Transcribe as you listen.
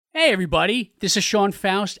Hey everybody, this is Sean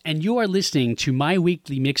Faust, and you are listening to my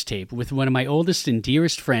weekly mixtape with one of my oldest and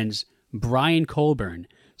dearest friends, Brian Colburn.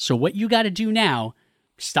 So what you gotta do now,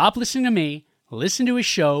 stop listening to me, listen to his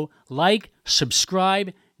show, like,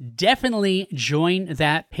 subscribe, definitely join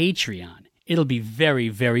that Patreon. It'll be very,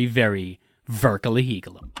 very, very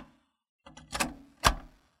verkalihegalum.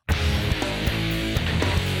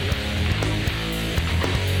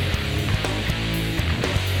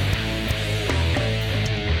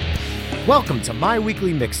 Welcome to My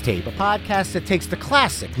Weekly Mixtape, a podcast that takes the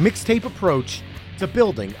classic mixtape approach to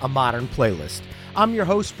building a modern playlist. I'm your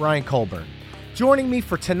host, Brian Colburn. Joining me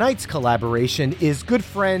for tonight's collaboration is good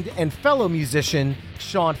friend and fellow musician,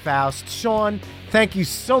 Sean Faust. Sean, thank you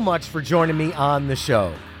so much for joining me on the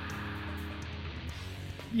show.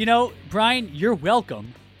 You know, Brian, you're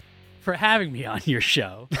welcome for having me on your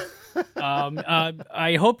show.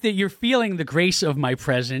 I hope that you're feeling the grace of my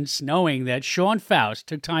presence, knowing that Sean Faust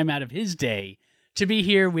took time out of his day to be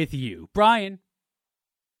here with you. Brian?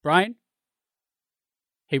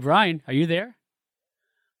 Hey, Brian, are you there?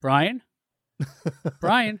 Brian?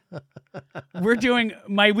 We're doing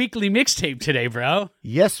my weekly mixtape today, bro.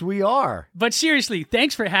 Yes, we are. But seriously,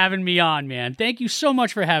 thanks for having me on, man. Thank you so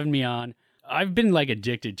much for having me on. I've been,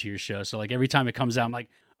 addicted to your show, so, every time it comes out, I'm like,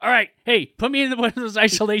 all right, hey, put me in one of those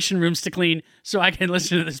isolation rooms to clean so I can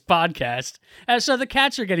listen to this podcast. So the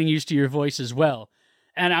cats are getting used to your voice as well.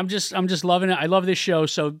 And I'm just loving it. I love this show.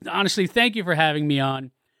 So honestly, thank you for having me on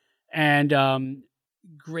and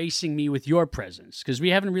gracing me with your presence, because we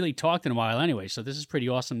haven't really talked in a while anyway. So this is pretty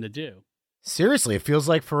awesome to do. Seriously, it feels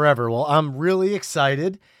like forever. Well, I'm really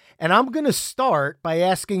excited. And I'm going to start by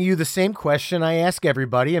asking you the same question I ask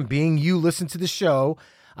everybody. And being you listen to the show,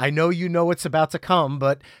 I know you know what's about to come,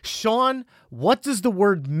 but Sean, what does the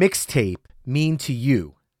word mixtape mean to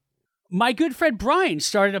you? My good friend Brian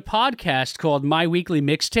started a podcast called My Weekly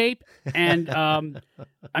Mixtape, and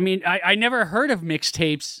I never heard of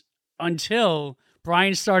mixtapes until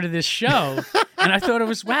Brian started this show, and I thought it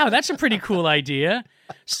was, wow, that's a pretty cool idea.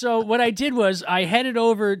 So what I did was I headed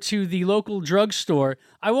over to the local drugstore.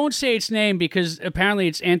 I won't say its name because apparently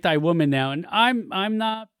it's anti-woman now, and I'm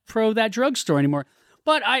not pro that drugstore anymore.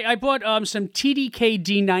 But I bought some TDK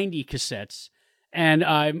D90 cassettes, and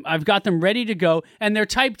I've got them ready to go. And they're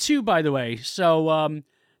Type 2, by the way. So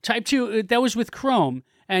Type 2, that was with Chrome.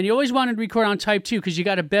 And you always wanted to record on Type 2 because you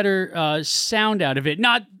got a better sound out of it.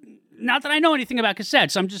 Not that I know anything about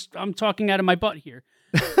cassettes. I'm talking out of my butt here.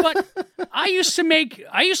 But I used to make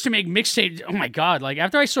mixtapes. Oh, my God.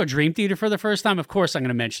 After I saw Dream Theater for the first time, of course I'm going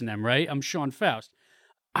to mention them, right? I'm Sean Faust.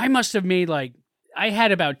 I must have made, I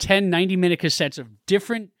had about 10 90-minute cassettes of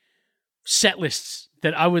different set lists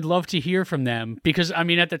that I would love to hear from them because,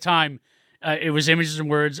 at the time, it was Images and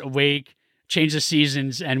Words, Awake, Change the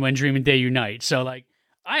Seasons, and When Dream and Day Unite. So,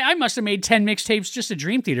 I must have made 10 mixtapes just at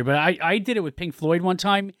Dream Theater, but I did it with Pink Floyd one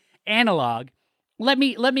time, analog. Let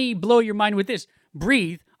me blow your mind with this.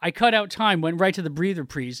 Breathe, I cut out time, went right to the Breathe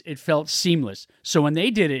reprise. It felt seamless. So when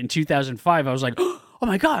they did it in 2005, I was like, oh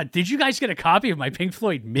my God, did you guys get a copy of my Pink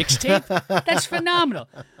Floyd mixtape? That's phenomenal.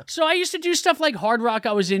 So I used to do stuff like hard rock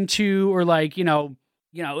I was into, or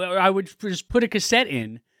I would just put a cassette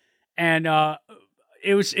in, and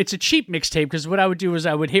it's a cheap mixtape because what I would do is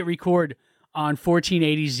I would hit record on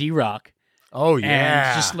 1480 Z-Rock. Oh, yeah.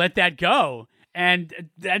 And just let that go. And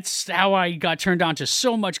that's how I got turned on to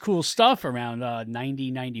so much cool stuff around 90,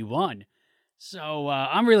 91. So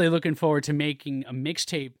I'm really looking forward to making a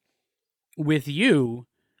mixtape with you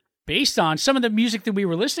based on some of the music that we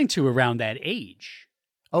were listening to around that age.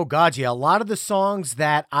 Oh, God, yeah. A lot of the songs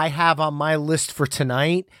that I have on my list for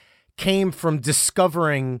tonight came from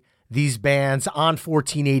discovering these bands on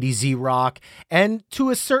 1480 Z-Rock and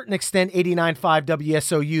to a certain extent 89.5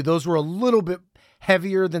 WSOU. Those were a little bit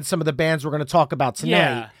heavier than some of the bands we're going to talk about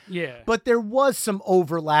tonight. Yeah. But there was some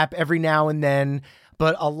overlap every now and then.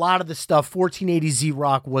 But a lot of the stuff, 1480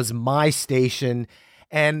 Z-Rock was my station.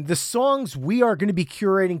 And the songs we are going to be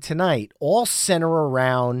curating tonight all center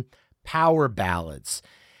around power ballads.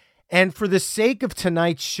 And for the sake of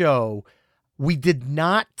tonight's show, we did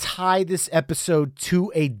not tie this episode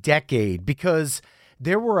to a decade because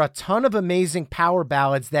there were a ton of amazing power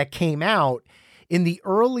ballads that came out in the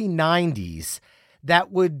early 90s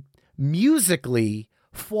that would musically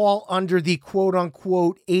fall under the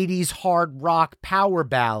quote-unquote 80s hard rock power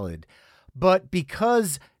ballad. But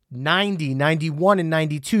because 90, 91, and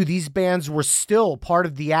 92, these bands were still part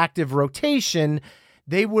of the active rotation,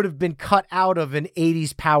 they would have been cut out of an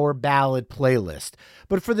 80s power ballad playlist.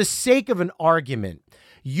 But for the sake of an argument,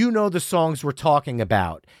 you know the songs we're talking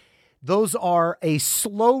about. Those are a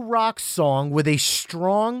slow rock song with a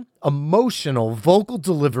strong, emotional vocal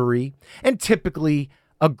delivery and typically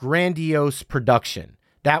a grandiose production.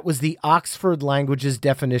 That was the Oxford Languages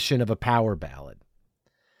definition of a power ballad.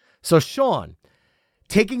 So, Sean,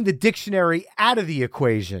 taking the dictionary out of the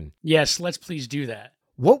equation. Yes, let's please do that.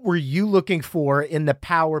 What were you looking for in the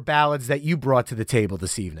power ballads that you brought to the table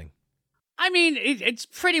this evening? I mean, it's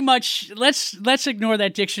pretty much, let's ignore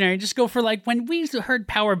that dictionary and just go for like when we heard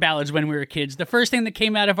power ballads when we were kids, the first thing that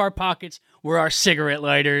came out of our pockets were our cigarette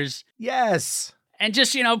lighters. Yes. And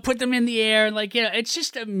just, put them in the air. Like, it's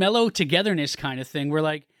just a mellow togetherness kind of thing where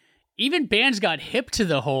like even bands got hip to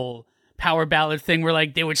the whole power ballad thing where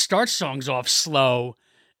like they would start songs off slow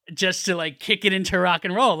just to like kick it into rock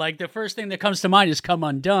and roll. Like the first thing that comes to mind is Come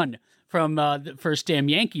Undone from the first Damn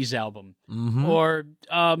Yankees album. Mm-hmm. Or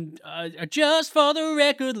Just for the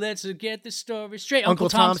Record, Let's Get the Story Straight. Uncle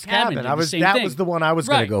Tom's Cabin. That was the one I was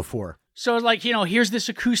going to go for. So like, here's this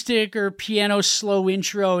acoustic or piano slow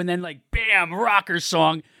intro and then like bam, rocker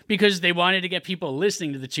song because they wanted to get people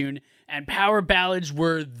listening to the tune. And power ballads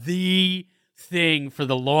were the thing for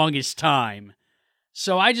the longest time.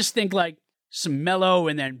 So I just think like some mellow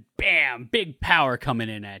and then bam, big power coming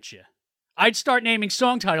in at you. I'd start naming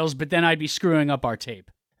song titles, but then I'd be screwing up our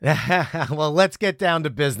tape. Well, let's get down to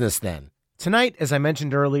business then. Tonight, as I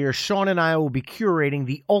mentioned earlier, Sean and I will be curating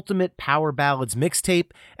the Ultimate Power Ballads mixtape,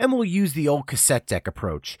 and we'll use the old cassette deck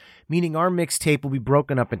approach, meaning our mixtape will be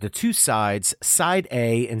broken up into two sides, Side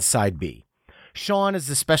A and Side B. Sean, as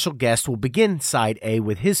the special guest, will begin Side A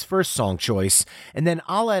with his first song choice, and then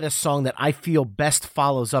I'll add a song that I feel best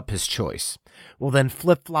follows up his choice. We'll then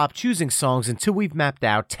flip-flop choosing songs until we've mapped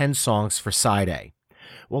out 10 songs for Side A.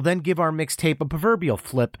 We'll then give our mixtape a proverbial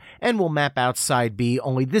flip, and we'll map out Side B,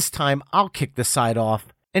 only this time I'll kick the side off,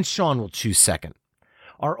 and Sean will choose second.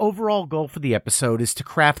 Our overall goal for the episode is to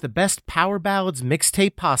craft the best Power Ballads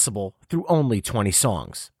mixtape possible through only 20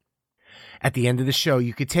 songs. At the end of the show,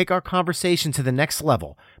 you could take our conversation to the next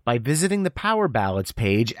level by visiting the Power Ballads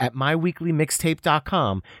page at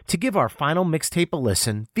myweeklymixtape.com to give our final mixtape a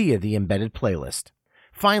listen via the embedded playlist.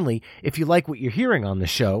 Finally, if you like what you're hearing on the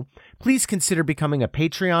show, please consider becoming a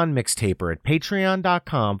Patreon mixtaper at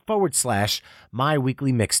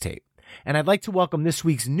patreon.com/myweeklymixtape. And I'd like to welcome this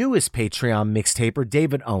week's newest Patreon mixtaper,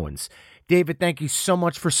 David Owens. David, thank you so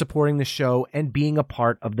much for supporting the show and being a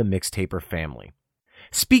part of the Mixtaper family.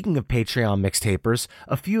 Speaking of Patreon mixtapers,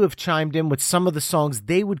 a few have chimed in with some of the songs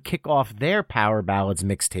they would kick off their Power Ballads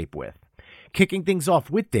mixtape with. Kicking things off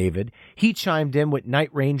with David, he chimed in with Night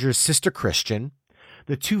Ranger's Sister Christian.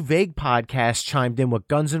 The Too Vague podcast chimed in with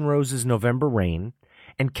Guns N' Roses' November Rain.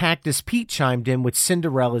 And Cactus Pete chimed in with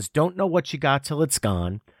Cinderella's Don't Know What You Got Till It's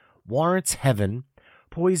Gone, Warrant's Heaven,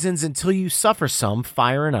 Poison's Until You Suffer Some,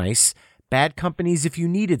 Fire and Ice, Bad Company's If You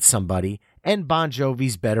Needed Somebody, and Bon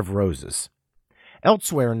Jovi's Bed of Roses.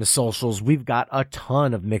 Elsewhere in the socials, we've got a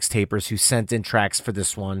ton of mixtapers who sent in tracks for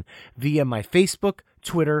this one via my Facebook,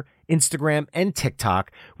 Twitter, Instagram, and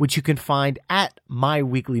TikTok, which you can find at My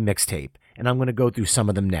Weekly Mixtape, and I'm going to go through some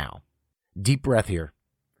of them now. Deep breath here.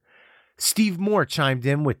 Steve Moore chimed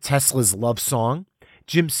in with Tesla's Love Song.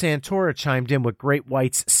 Jim Santora chimed in with Great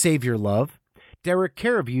White's Save Your Love. Derek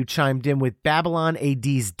Careview chimed in with Babylon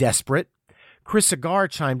AD's Desperate. Chris Agar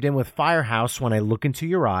chimed in with Firehouse, When I Look Into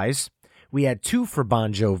Your Eyes. We had two for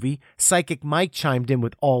Bon Jovi. Psychic Mike chimed in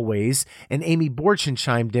with Always, and Amy Borchin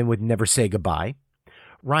chimed in with Never Say Goodbye.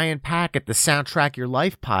 Ryan Pack at the Soundtrack Your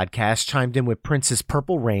Life podcast chimed in with Prince's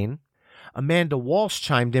Purple Rain. Amanda Walsh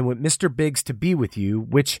chimed in with Mr. Big's To Be With You,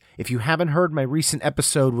 which, if you haven't heard my recent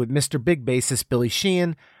episode with Mr. Big bassist Billy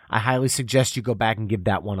Sheehan, I highly suggest you go back and give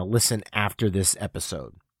that one a listen after this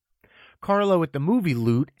episode. Carlo at the Movie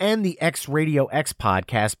Loot and the X Radio X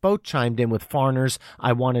podcast both chimed in with Farner's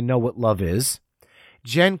I Want to Know What Love Is.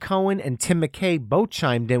 Jen Cohen and Tim McKay both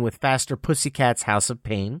chimed in with Faster Pussycat's House of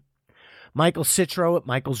Pain. Michael Citro at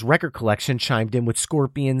Michael's Record Collection chimed in with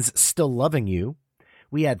Scorpions' Still Loving You.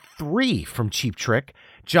 We had three from Cheap Trick.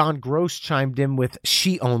 John Gross chimed in with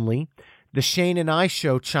She Only. The Shane and I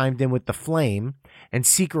Show chimed in with The Flame. And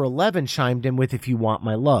Seeker 11 chimed in with If You Want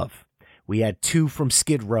My Love. We had two from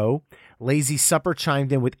Skid Row. Lazy Supper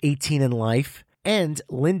chimed in with 18 in Life. And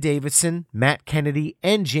Lynn Davidson, Matt Kennedy,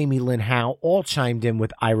 and Jamie Lynn Howe all chimed in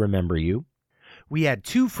with I Remember You. We had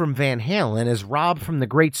two from Van Halen, as Rob from the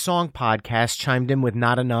Great Song podcast chimed in with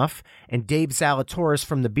Not Enough, and Dave Zalatoris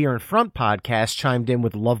from the Beer and Front podcast chimed in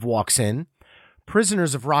with Love Walks In.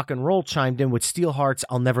 Prisoners of Rock and Roll chimed in with Steelheart's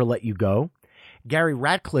I'll Never Let You Go. Gary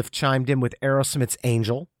Ratcliffe chimed in with Aerosmith's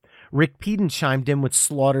Angel. Rick Peden chimed in with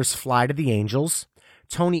Slaughter's Fly to the Angels.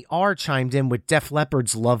 Tony R. chimed in with Def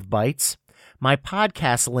Leppard's Love Bites. My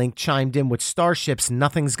podcast link chimed in with Starship's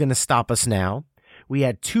Nothing's Gonna Stop Us Now. We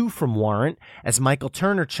had 2 from Warrant, as Michael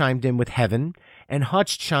Turner chimed in with Heaven, and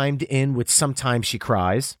Hutch chimed in with Sometimes She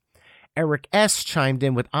Cries. Eric S. chimed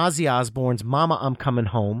in with Ozzy Osbourne's Mama, I'm Coming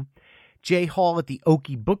Home. Jay Hall at the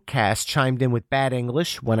Okie Bookcast chimed in with Bad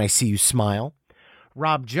English, When I See You Smile.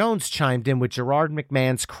 Rob Jones chimed in with Gerard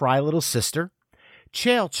McMahon's Cry Little Sister.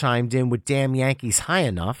 Chael chimed in with Damn Yankees High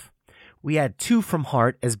Enough. We had 2 from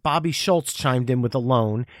Heart, as Bobby Schultz chimed in with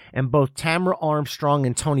Alone, and both Tamara Armstrong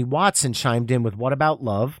and Tony Watson chimed in with What About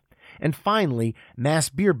Love. And finally, Mass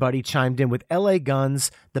Beer Buddy chimed in with L.A.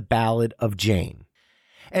 Guns' The Ballad of Jane.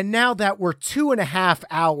 And now that we're 2.5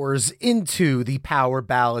 hours into the Power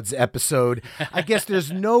Ballads episode, I guess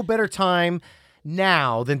there's no better time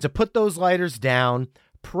now than to put those lighters down,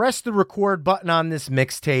 press the record button on this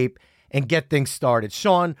mixtape, and get things started.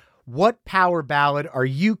 Sean, what power ballad are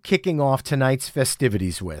you kicking off tonight's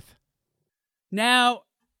festivities with? Now,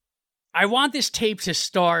 I want this tape to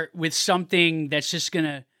start with something that's just going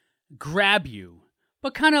to grab you,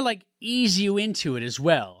 but kind of like ease you into it as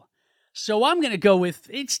well. So I'm going to go with,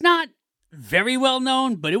 it's not very well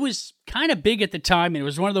known, but it was kind of big at the time. And it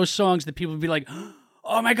was one of those songs that people would be like,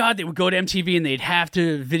 oh my God, they would go to MTV and they'd have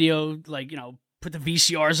to video, like, put the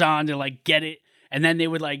VCRs on to like get it. And then they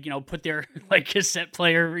would like, put their like cassette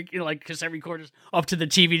player, like cassette recorders up to the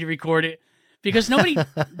TV to record it. Because nobody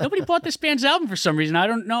bought this band's album for some reason. I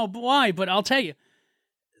don't know why, but I'll tell you.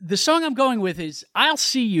 The song I'm going with is I'll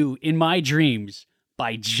See You in My Dreams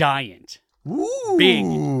by Giant. Ooh. Big,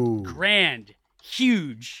 grand,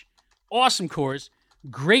 huge, awesome chorus,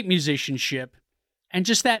 great musicianship, and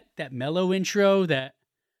just that mellow intro that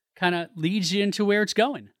kind of leads you into where it's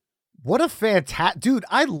going. What a fantastic... Dude,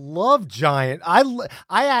 I love Giant. I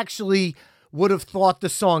actually would have thought the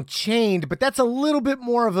song Chained, but that's a little bit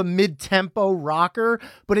more of a mid-tempo rocker.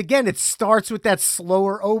 But again, it starts with that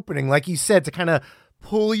slower opening, like you said, to kind of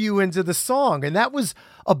pull you into the song. And that was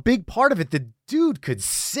a big part of it. The dude could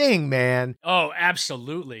sing, man. Oh,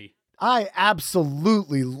 absolutely. I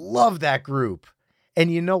absolutely love that group.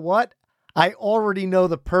 And you know what? I already know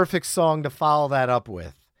the perfect song to follow that up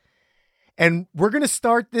with. And we're going to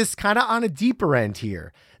start this kind of on a deeper end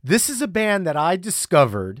here. This is a band that I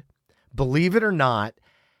discovered, believe it or not,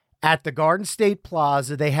 at the Garden State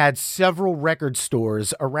Plaza. They had several record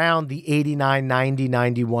stores around the 89, 90,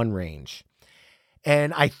 91 range.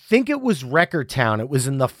 And I think it was Record Town. It was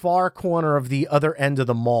in the far corner of the other end of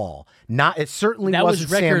the mall. It certainly wasn't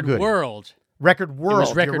Record Sam Goody. World. Record World. It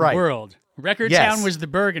was Record You're right. World. Record Town was the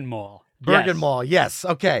Bergen Mall. Bergen Mall, yes.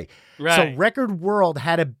 Okay. Right. So Record World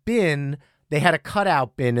had a bin. They had a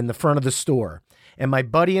cutout bin in the front of the store. And my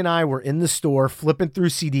buddy and I were in the store flipping through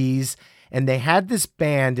CDs, and they had this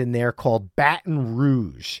band in there called Baton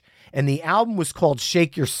Rouge. And the album was called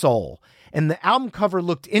Shake Your Soul. And the album cover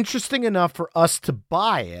looked interesting enough for us to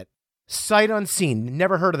buy it, sight unseen.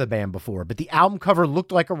 Never heard of the band before, but the album cover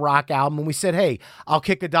looked like a rock album. And we said, hey, I'll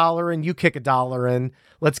kick $1 and you kick $1 and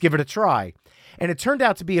let's give it a try. And it turned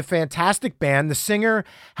out to be a fantastic band. The singer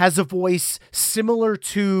has a voice similar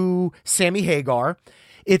to Sammy Hagar.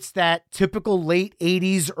 It's that typical late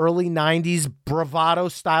 80s, early 90s bravado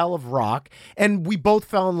style of rock. And we both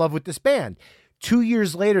fell in love with this band. 2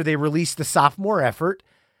 years later, they released the sophomore effort,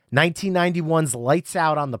 1991's Lights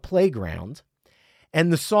Out on the Playground.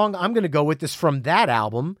 And the song I'm going to go with is from that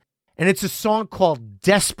album. And it's a song called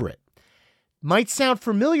Desperate. Might sound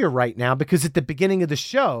familiar right now because at the beginning of the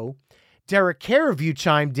show, Derek Careview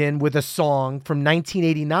chimed in with a song from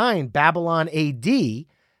 1989, Babylon AD,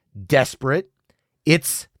 Desperate.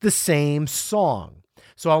 It's the same song.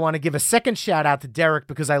 So I want to give a second shout out to Derek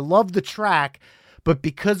because I love the track, but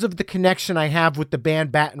because of the connection I have with the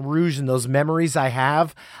band Baton Rouge and those memories I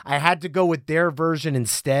have, I had to go with their version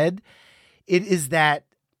instead. It is that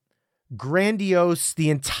grandiose,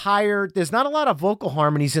 there's not a lot of vocal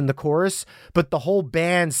harmonies in the chorus, but the whole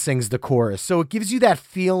band sings the chorus. So it gives you that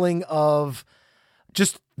feeling of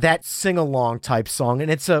just that sing-along type song.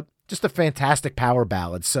 And it's just a fantastic power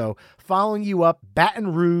ballad. So following you up,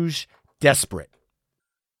 Baton Rouge, Desperate.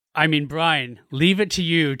 I mean, Brian, leave it to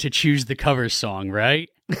you to choose the cover song, right?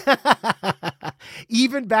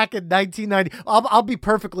 Even back in 1990, I'll be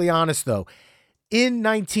perfectly honest though. In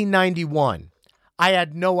 1991, I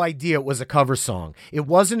had no idea it was a cover song. It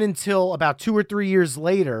wasn't until about 2 or 3 years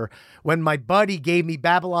later when my buddy gave me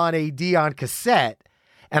Babylon AD on cassette,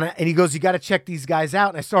 and he goes, you got to check these guys out.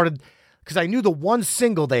 And I started, because I knew the one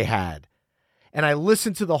single they had, and I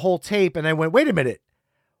listened to the whole tape, and I went, wait a minute,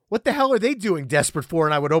 what the hell are they doing Desperate for?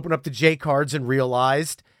 And I would open up the J cards and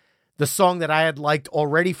realized the song that I had liked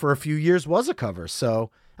already for a few years was a cover.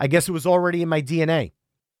 So I guess it was already in my DNA.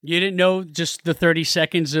 You didn't know just the 30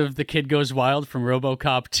 seconds of The Kid Goes Wild from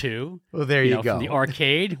RoboCop 2? Well, there you go. From the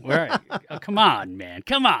arcade? Oh, come on, man.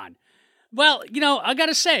 Come on. Well, I got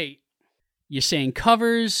to say, you're saying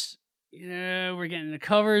covers. We're getting in the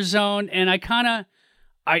cover zone. And I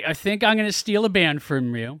think I'm going to steal a band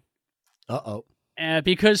from you. Uh-oh.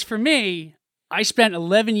 Because for me, I spent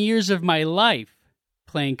 11 years of my life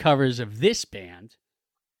playing covers of this band.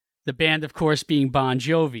 The band, of course, being Bon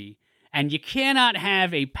Jovi. And you cannot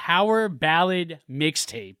have a power ballad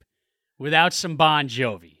mixtape without some Bon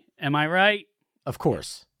Jovi. Am I right? Of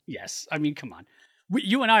course. Yes. I mean, come on.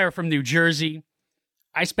 You and I are from New Jersey.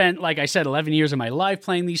 I spent, like I said, 11 years of my life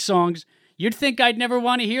playing these songs. You'd think I'd never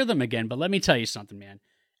want to hear them again, but let me tell you something, man.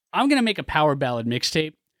 I'm going to make a power ballad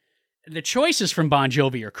mixtape. The choices from Bon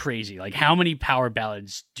Jovi are crazy. Like, how many power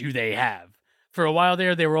ballads do they have? For a while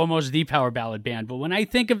there, they were almost the power ballad band. But when I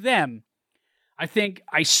think of them,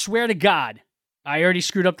 I swear to God, I already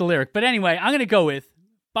screwed up the lyric. But anyway, I'm going to go with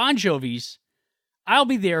Bon Jovi's I'll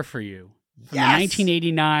Be There For You from the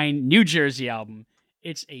 1989 New Jersey album.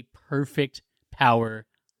 It's a perfect power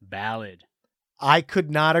ballad. I could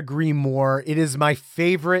not agree more. It is my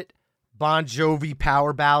favorite Bon Jovi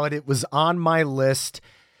power ballad. It was on my list.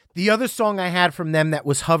 The other song I had from them that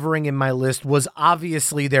was hovering in my list was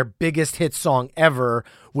obviously their biggest hit song ever,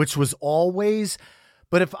 which was Always.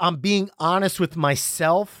 But if I'm being honest with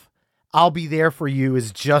myself, I'll Be There For You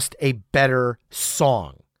is just a better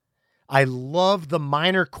song. I love the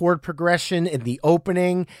minor chord progression in the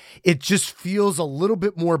opening. It just feels a little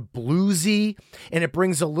bit more bluesy, and it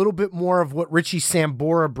brings a little bit more of what Richie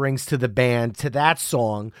Sambora brings to the band, to that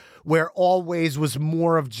song, where Always was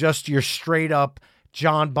more of just your straight up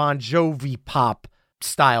John Bon Jovi pop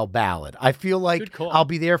style ballad. I feel like I'll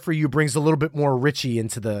Be There For You brings a little bit more Richie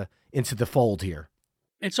into the fold here.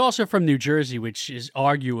 It's also from New Jersey, which is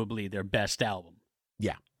arguably their best album.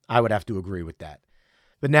 Yeah, I would have to agree with that.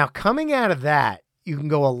 But now coming out of that, you can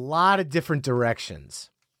go a lot of different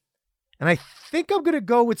directions. And I think I'm going to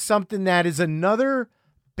go with something that is another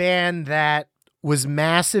band that was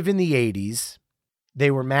massive in the 80s.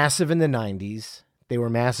 They were massive in the 90s. They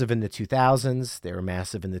were massive in the 2000s. They were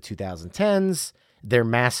massive in the 2010s. They're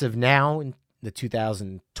massive now in the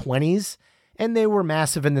 2020s. And they were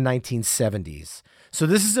massive in the 1970s. So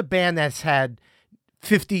this is a band that's had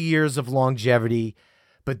 50 years of longevity.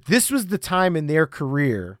 But this was the time in their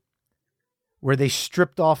career where they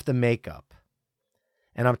stripped off the makeup.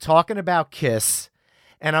 And I'm talking about Kiss.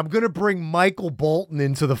 And I'm going to bring Michael Bolton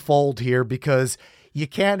into the fold here because you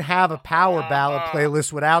can't have a power ballad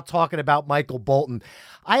playlist without talking about Michael Bolton.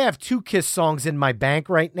 I have 2 Kiss songs in my bank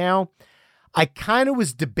right now. I kind of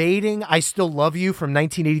was debating I Still Love You from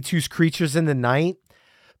 1982's Creatures in the Night.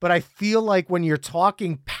 But I feel like when you're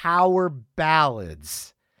talking power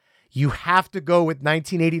ballads, you have to go with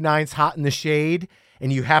 1989's Hot in the Shade,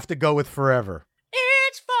 and you have to go with Forever.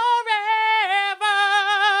 It's forever.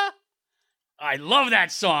 I love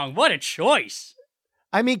that song. What a choice.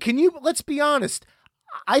 I mean, let's be honest.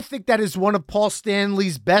 I think that is one of Paul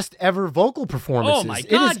Stanley's best ever vocal performances. Oh my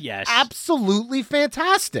God, it is yes. Absolutely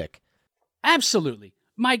fantastic. Absolutely.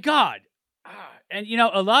 My God. And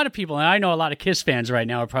a lot of people, and I know a lot of Kiss fans right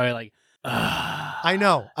now are probably like, I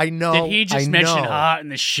know. Did he just mention Hot in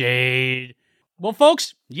the Shade? Well,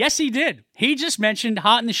 folks, yes, he did. He just mentioned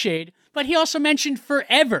Hot in the Shade, but he also mentioned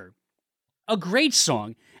Forever, a great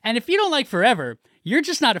song. And if you don't like Forever, you're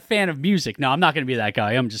just not a fan of music. No, I'm not going to be that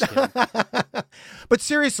guy. I'm just kidding. But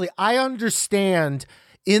seriously, I understand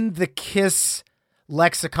in the Kiss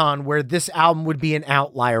lexicon where this album would be an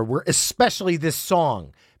outlier, where especially this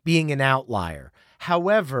song being an outlier.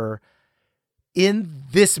 However, in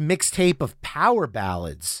this mixtape of power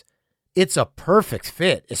ballads, it's a perfect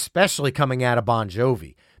fit, especially coming out of Bon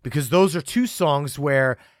Jovi, because those are 2 songs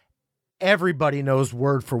where everybody knows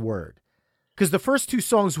word for word. Because the first 2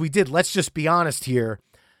 songs we did, let's just be honest here,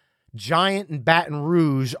 Giant and Baton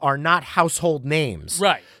Rouge are not household names.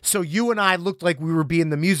 Right. So you and I looked like we were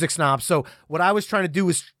being the music snobs. So what I was trying to do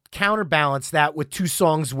was counterbalance that with 2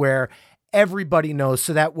 songs where everybody knows.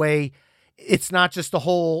 So that way it's not just a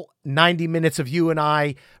whole 90 minutes of you and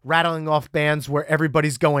I rattling off bands where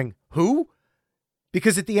everybody's going, who?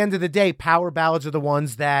 Because at the end of the day, power ballads are the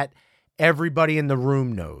ones that everybody in the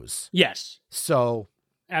room knows. Yes. So.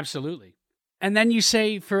 Absolutely. And then you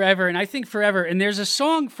say Forever, and I think Forever, and there's a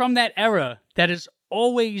song from that era that has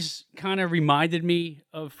always kind of reminded me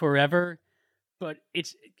of Forever, but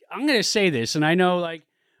I'm going to say this, and I know like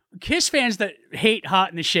Kiss fans that hate Hot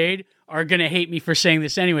in the Shade are going to hate me for saying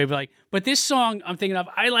this anyway, but this song I'm thinking of,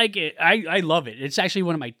 I like it. I love it. It's actually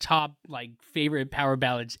one of my top favorite power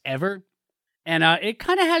ballads ever. And it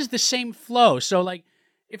kind of has the same flow. So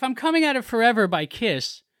if I'm coming at it Forever by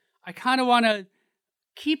Kiss, I kind of want to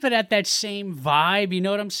keep it at that same vibe. You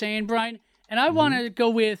know what I'm saying, Brian? And I want to go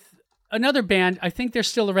with another band. I think they're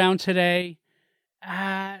still around today.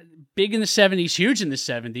 Big in the 70s, huge in the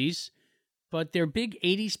 70s. But their big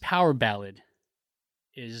 80s power ballad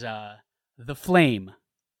is The Flame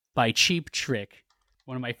by Cheap Trick.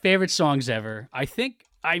 One of my favorite songs ever. I think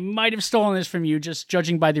I might have stolen this from you, just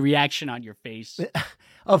judging by the reaction on your face.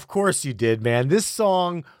 Of course you did, man. This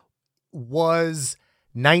song was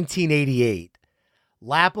 1988.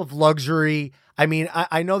 Lap of Luxury. I mean,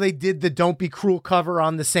 I know they did the Don't Be Cruel cover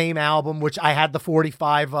on the same album, which I had the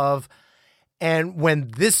 45 of. And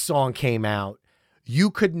when this song came out,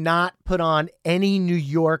 you could not put on any New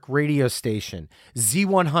York radio station,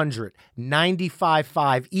 Z100,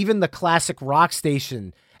 95.5, even the classic rock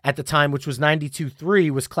station at the time, which was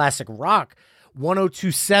 92.3, was classic rock,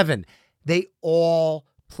 102.7. They all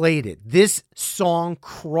played it. This song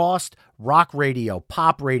crossed rock radio,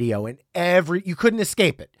 pop radio, and you couldn't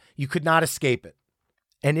escape it. You could not escape it.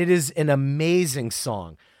 And it is an amazing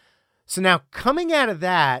song. So now coming out of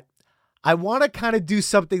that, I want to kind of do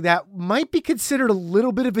something that might be considered a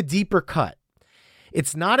little bit of a deeper cut.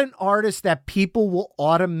 It's not an artist that people will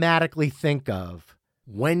automatically think of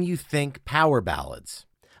when you think power ballads.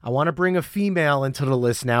 I want to bring a female into the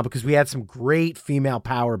list now because we had some great female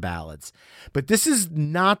power ballads. But this is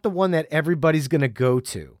not the one that everybody's going to go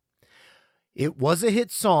to. It was a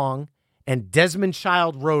hit song, and Desmond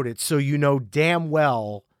Child wrote it, so you know damn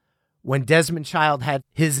well when Desmond Child had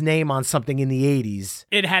his name on something in the 80s.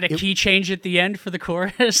 It had a key change at the end for the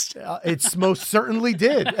chorus? It most certainly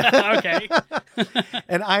did. Okay.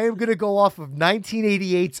 And I am going to go off of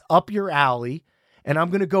 1988's Up Your Alley, and I'm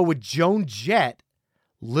going to go with Joan Jett,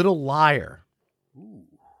 Little Liar.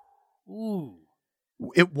 Ooh.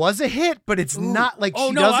 It was a hit, but it's not like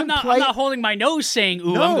she doesn't play. I'm not holding my nose saying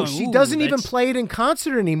ooh. No, I'm going, she doesn't even play it in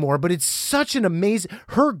concert anymore, but it's such an amazing...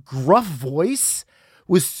 Her gruff voice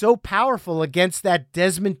was so powerful against that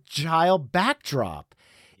Desmond Child backdrop.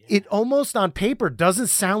 Yeah. It almost on paper doesn't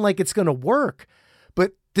sound like it's going to work.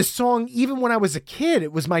 But the song, even when I was a kid,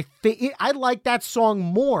 it was my favorite. I like that song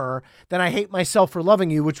more than I Hate Myself for Loving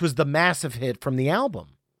You, which was the massive hit from the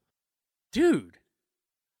album. Dude,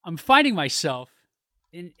 I'm finding myself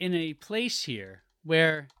in a place here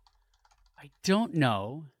where I don't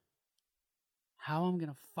know how I'm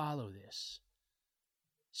going to follow this.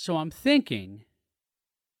 So I'm thinking,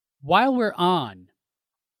 while we're on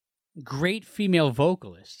great female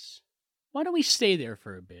vocalists, why don't we stay there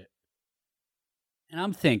for a bit? And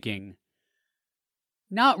I'm thinking,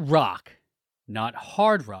 not rock, not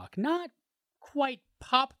hard rock, not quite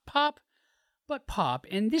pop, but pop.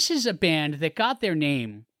 And this is a band that got their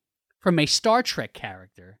name from a Star Trek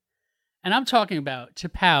character. And I'm talking about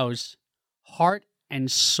T'Pau's Heart and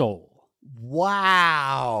Soul.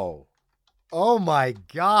 Wow. Oh my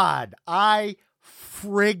God. I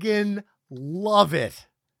friggin' love it.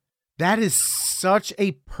 That is such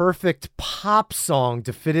a perfect pop song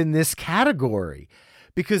to fit in this category,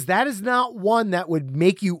 because that is not one that would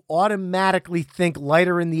make you automatically think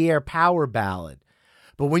Lighter in the Air power ballad.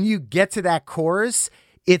 But when you get to that chorus,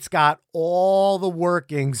 it's got all the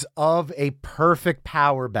workings of a perfect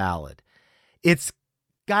power ballad. It's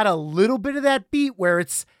got a little bit of that beat where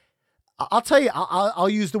it's, I'll tell you, I'll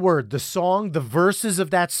use the word, the verses of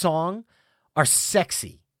that song are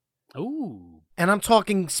sexy. Ooh. And I'm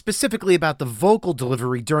talking specifically about the vocal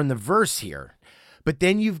delivery during the verse here. But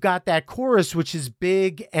then you've got that chorus, which is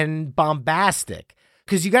big and bombastic.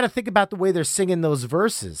 Because you got to think about the way they're singing those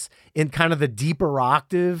verses in kind of the deeper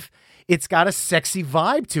octave. It's got a sexy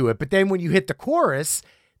vibe to it. But then when you hit the chorus,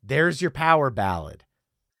 there's your power ballad.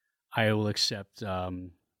 I will accept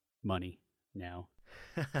money now.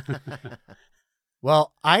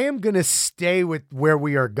 Well, I am going to stay with where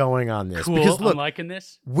we are going on this. Cool. Because look, I'm liking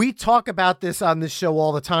this. We talk about this on this show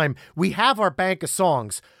all the time. We have our bank of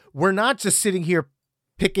songs. We're not just sitting here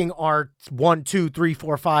picking our 1, 2, 3,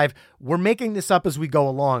 4, 5. We're making this up as we go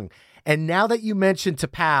along. And now that you mentioned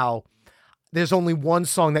T'Pau, there's only one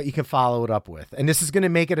song that you can follow it up with. And this is going to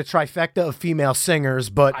make it a trifecta of female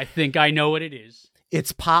singers, but I think I know what it is.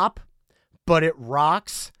 It's pop, but it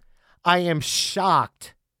rocks. I am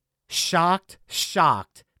shocked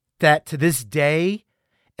that to this day,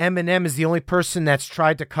 Eminem is the only person that's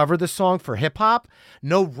tried to cover the song for hip hop.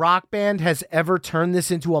 No rock band has ever turned this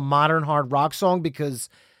into a modern hard rock song, because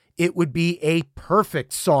it would be a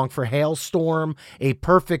perfect song for Hailstorm, a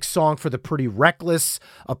perfect song for The Pretty Reckless,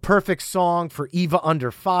 a perfect song for Eva Under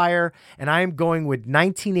Fire. And I am going with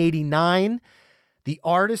 1989, the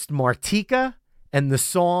artist Martika, and the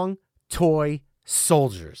song Toy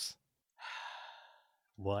Soldiers.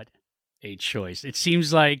 What a choice. It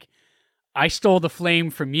seems like I stole the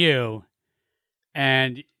flame from you,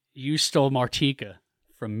 and you stole Martika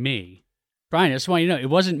from me. Brian, I just want you to know, it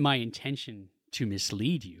wasn't my intention to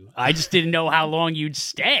mislead you. I just didn't know how long you'd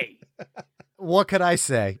stay. What could I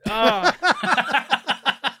say? Oh.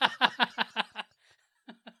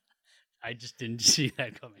 I just didn't see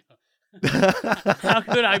that coming up. How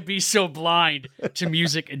could I be so blind to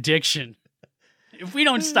music addiction? If we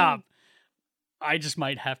don't stop, I just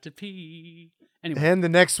might have to pee. Anyway. And the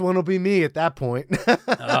next one will be me at that point.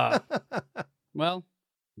 Well,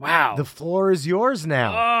 wow. The floor is yours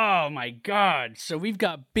now. Oh, my God. So we've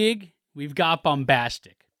got big, we've got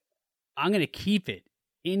bombastic. I'm going to keep it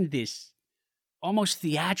in this almost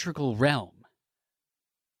theatrical realm.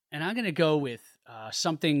 And I'm going to go with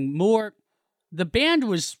something more. The band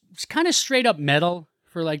was kind of straight up metal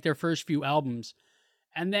for like their first few albums.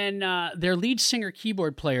 And then their lead singer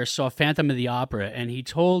keyboard player saw Phantom of the Opera, and he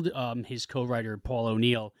told his co-writer Paul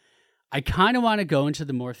O'Neill, I kind of want to go into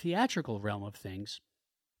the more theatrical realm of things.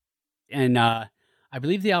 And I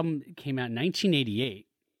believe the album came out in 1988.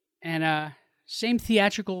 And same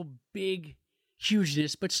theatrical, big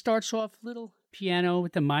hugeness, but starts off little piano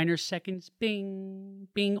with the minor seconds, bing,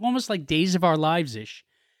 bing, almost like Days of Our Lives-ish.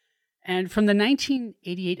 And from the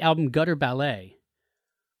 1988 album Gutter Ballet,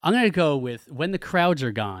 I'm going to go with When the Crowds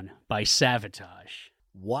Are Gone by Savatage.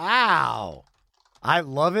 Wow. I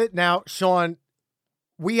love it. Now, Sean,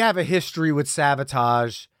 we have a history with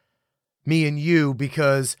Savatage, me and you,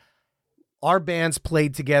 because our bands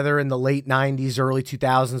played together in the late 90s, early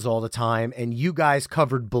 2000s all the time, and you guys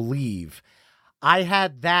covered Believe. I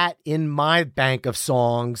had that in my bank of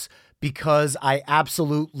songs because I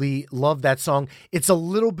absolutely love that song. It's a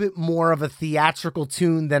little bit more of a theatrical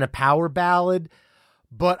tune than a power ballad,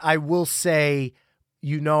 but I will say,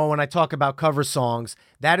 you know, when I talk about cover songs,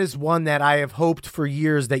 that is one that I have hoped for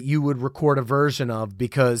years that you would record a version of,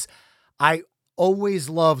 because I always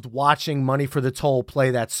loved watching Money for the Toll play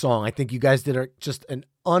that song. I think you guys did just an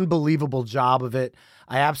unbelievable job of it.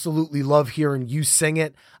 I absolutely love hearing you sing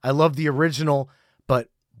it. I love the original, but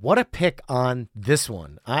what a pick on this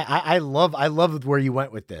one. I love where you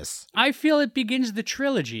went with this. I feel it begins the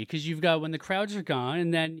trilogy, because you've got When the Crowds Are Gone,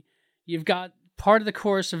 and then you've got part of the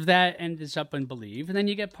chorus of that ends up in Believe, and then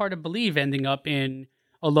you get part of Believe ending up in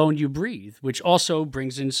Alone You Breathe, which also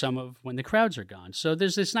brings in some of When the Crowds Are Gone. So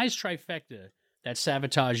there's this nice trifecta that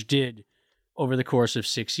Savatage did over the course of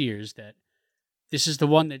 6 years, that this is the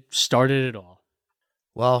one that started it all.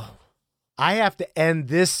 Well, I have to end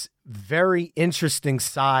this very interesting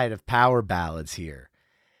side of power ballads here.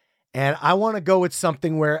 And I want to go with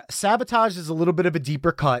something where Savatage is a little bit of a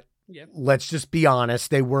deeper cut. Yep. Let's just be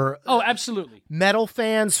honest. They were absolutely. Metal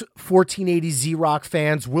fans, 1480 Z-Rock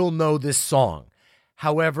fans will know this song.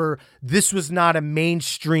 However, this was not a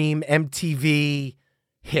mainstream MTV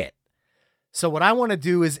hit. So what I want to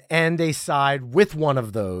do is end a side with one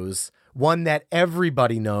of those, one that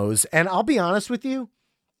everybody knows. And I'll be honest with you,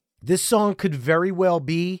 this song could very well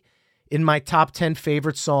be in my top 10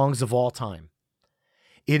 favorite songs of all time.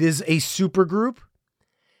 It is a supergroup.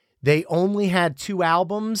 They only had 2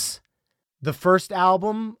 albums. The first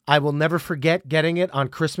album, I will never forget getting it on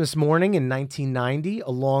Christmas morning in 1990,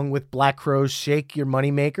 along with Black Crowes' Shake Your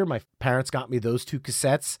Moneymaker. My parents got me those 2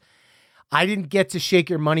 cassettes. I didn't get to Shake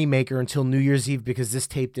Your Moneymaker until New Year's Eve because this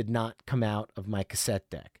tape did not come out of my cassette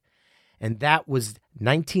deck. And that was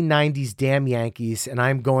 1990's Damn Yankees, and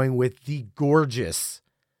I'm going with the gorgeous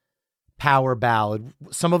power ballad.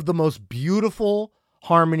 Some of the most beautiful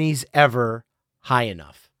harmonies ever, High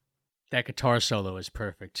Enough. That guitar solo is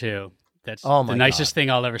perfect, too. That's the nicest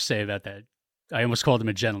thing I'll ever say about that. I almost called him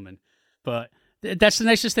a gentleman. But that's the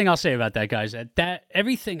nicest thing I'll say about that, guys. That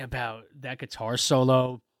everything about that guitar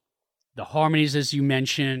solo, the harmonies, as you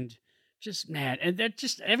mentioned, just, man, and that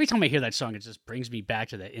just, every time I hear that song, it just brings me back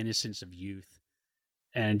to that innocence of youth.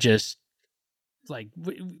 And just, like,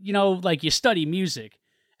 you know, like you study music,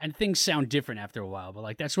 and things sound different after a while, but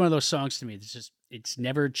like that's one of those songs to me that's just, it's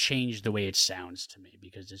never changed the way it sounds to me,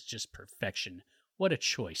 because it's just perfection. What a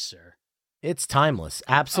choice, sir. It's timeless.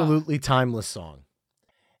 Absolutely timeless song.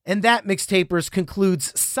 And that, mixtapers,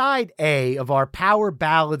 concludes side A of our Power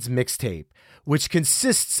Ballads mixtape, which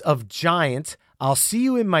consists of Giant, I'll See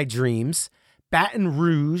You in My Dreams, Baton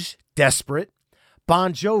Rouge, Desperate,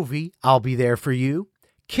 Bon Jovi, I'll Be There For You,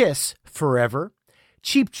 Kiss, Forever,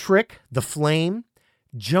 Cheap Trick, The Flame,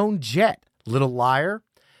 Joan Jett, Little Liar,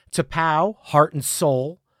 T'Pau, Heart and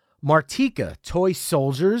Soul, Martika, Toy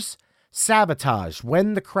Soldiers, Savatage,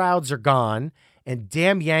 When the Crowds Are Gone, and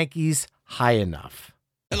Damn Yankees, High Enough.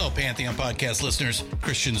 Hello, Pantheon Podcast listeners.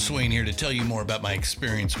 Christian Swain here to tell you more about my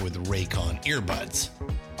experience with Raycon earbuds.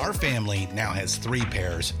 Our family now has 3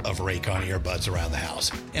 pairs of Raycon earbuds around the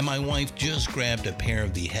house, and my wife just grabbed a pair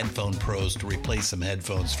of the Headphone Pros to replace some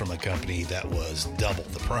headphones from a company that was double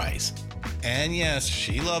the price. And yes,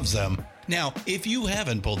 she loves them. Now, if you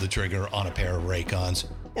haven't pulled the trigger on a pair of Raycons,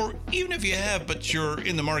 or even if you have but you're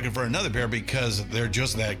in the market for another pair because they're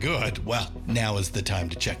just that good, well, now is the time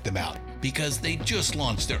to check them out, because they just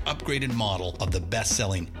launched their upgraded model of the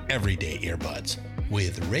best-selling everyday earbuds.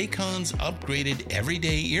 With Raycon's upgraded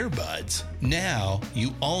everyday earbuds, now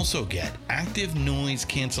you also get active noise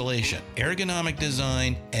cancellation, ergonomic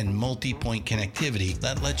design, and multi-point connectivity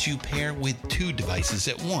that lets you pair with 2 devices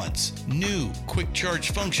at once. New quick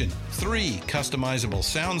charge function, 3 customizable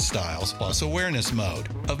sound styles, plus awareness mode.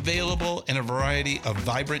 Available in a variety of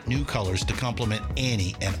vibrant new colors to complement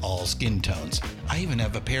any and all skin tones. I even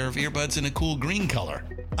have a pair of earbuds in a cool green color.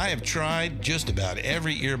 I have tried just about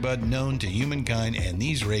every earbud known to humankind, and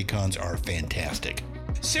these Raycons are fantastic.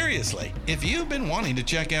 Seriously, if you've been wanting to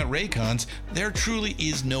check out Raycons, there truly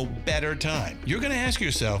is no better time. You're going to ask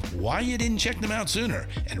yourself why you didn't check them out sooner,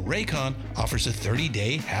 and Raycon offers a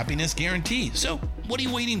 30-day happiness guarantee. So what are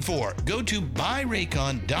you waiting for? Go to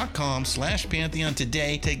buyraycon.com/Pantheon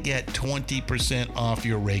today to get 20% off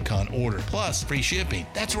your Raycon order, plus free shipping.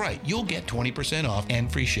 That's right, you'll get 20% off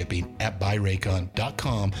and free shipping at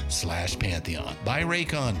buyraycon.com/Pantheon.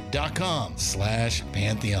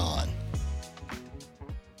 buyraycon.com/Pantheon.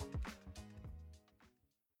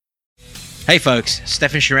 Hey folks,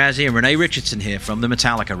 Stefan Shirazi and Renee Richardson here from the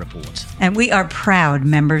Metallica Report. And we are proud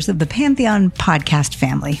members of the Pantheon podcast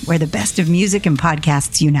family, where the best of music and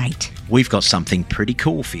podcasts unite. We've got something pretty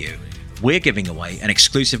cool for you. We're giving away an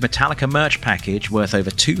exclusive Metallica merch package worth over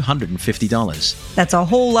 $250. That's a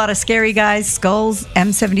whole lot of Scary Guys, skulls,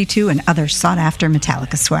 M72, and other sought-after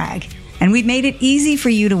Metallica swag. And we've made it easy for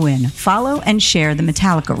you to win. Follow and share the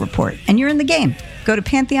Metallica Report, and you're in the game. Go to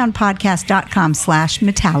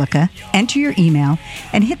pantheonpodcast.com/Metallica, enter your email,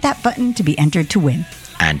 and hit that button to be entered to win.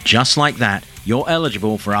 And just like that, you're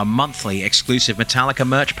eligible for our monthly exclusive Metallica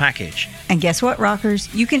merch package. And guess what,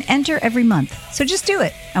 rockers? You can enter every month, so just do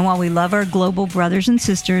it. And while we love our global brothers and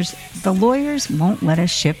sisters, the lawyers won't let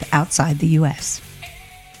us ship outside the U.S.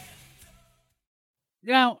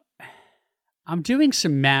 Now, I'm doing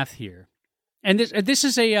some math here. And this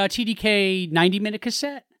is a TDK 90-minute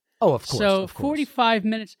cassette. Oh, of course. So of course. 45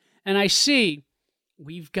 minutes. And I see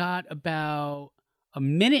we've got about a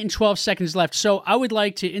minute and 12 seconds left. So I would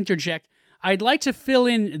like to interject. I'd like to fill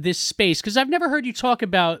in this space, because I've never heard you talk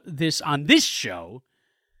about this on this show.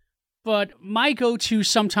 But my go-to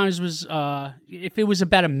sometimes was, if it was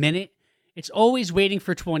about a minute, it's always Waiting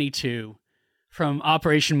for 22 from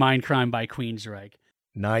Operation Mindcrime by Queensryche.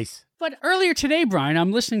 Nice. But earlier today, Brian,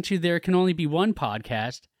 I'm listening to There Can Only Be One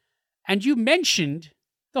podcast, and you mentioned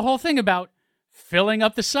the whole thing about filling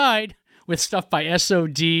up the side with stuff by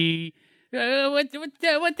S.O.D. What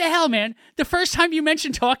the hell, man? The first time you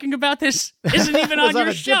mentioned talking about this isn't even on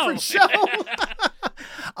your show. Different show.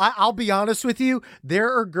 I'll be honest with you.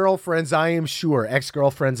 There are girlfriends, I am sure,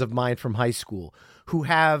 ex-girlfriends of mine from high school, who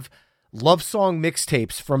have love song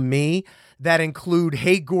mixtapes from me that include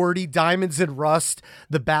Hey Gordy, Diamonds and Rust,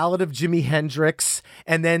 The Ballad of Jimi Hendrix,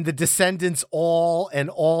 and then The Descendants All and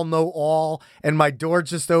All Know All, and My Door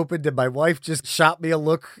Just Opened and My Wife Just Shot Me a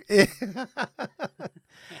Look.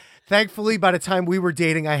 Thankfully, by the time we were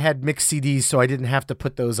dating, I had mixed CDs, so I didn't have to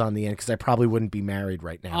put those on the end, because I probably wouldn't be married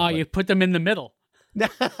right now. Oh, you put them in the middle.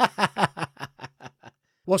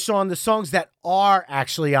 Well, Sean, the songs that are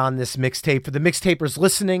actually on this mixtape, for the mixtapers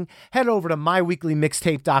listening, head over to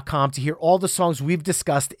myweeklymixtape.com to hear all the songs we've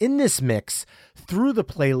discussed in this mix through the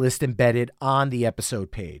playlist embedded on the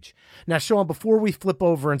episode page. Now, Sean, before we flip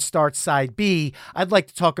over and start side B, I'd like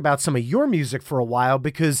to talk about some of your music for a while,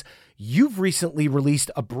 because you've recently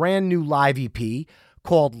released a brand new live EP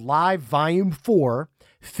called Live Volume 4,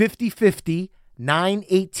 50/50,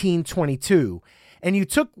 9/18/22. And you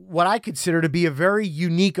took what I consider to be a very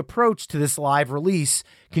unique approach to this live release.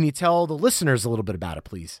 Can you tell the listeners a little bit about it,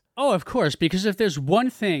 please? Oh, of course, because if there's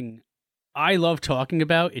one thing I love talking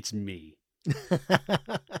about, it's me.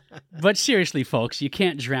 But seriously, folks, you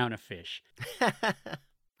can't drown a fish.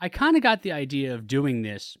 I kind of got the idea of doing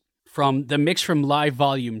this from the mix from Live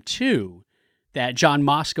Volume 2 that John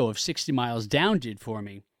Moscow of 60 Miles Down did for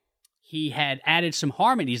me. He had added some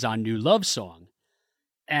harmonies on New Love Song.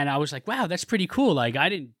 And I was like, wow, that's pretty cool. Like, I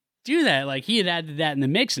didn't do that. Like, he had added that in the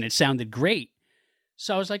mix, and it sounded great.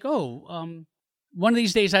 So I was like, one of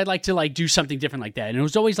these days I'd like to, do something different like that. And it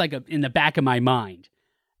was always, in the back of my mind.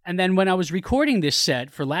 And then when I was recording this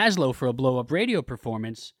set for Laszlo for a blow-up radio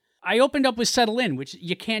performance, I opened up with Settle In, which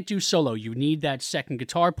you can't do solo. You need that second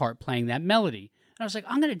guitar part playing that melody. I was like,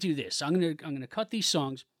 I'm going to do this. I'm going to cut these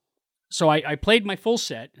songs. So I played my full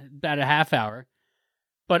set, about a half hour,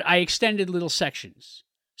 but I extended little sections.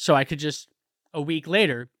 So I could just, a week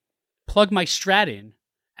later, plug my Strat in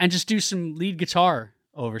and just do some lead guitar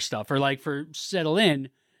over stuff. Or like for Settle In,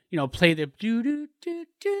 play the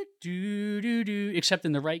do-do-do-do-do-do, except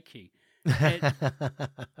in the right key.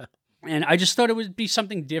 And I just thought it would be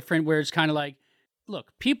something different where it's kind of like,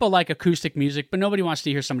 look, people like acoustic music, but nobody wants to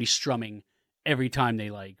hear somebody strumming every time they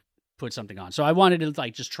like put something on. So I wanted to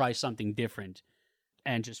like just try something different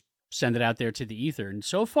and just send it out there to the ether. And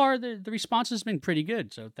so far, the response has been pretty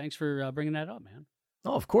good. So thanks for bringing that up, man.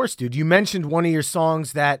 Oh, of course, dude. You mentioned one of your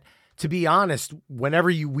songs that, to be honest, whenever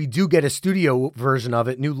we do get a studio version of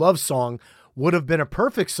it, New Love Song would have been a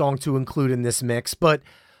perfect song to include in this mix. But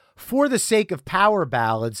for the sake of power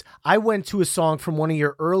ballads, I went to a song from one of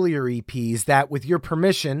your earlier EPs that, with your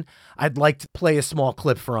permission, I'd like to play a small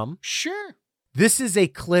clip from. Sure. This is a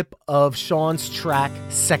clip of Sean's track,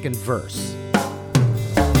 Second Verse.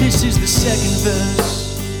 This is the second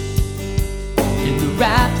verse, in the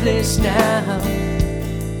right place now.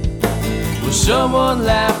 Well, someone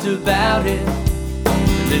laughed about it,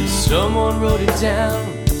 and then someone wrote it down.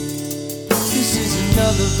 This is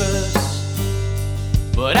another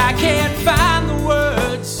verse, but I can't find the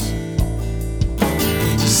words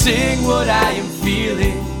to sing what I am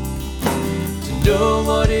feeling, to know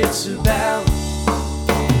what it's about.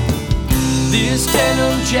 This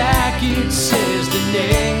denim jacket says the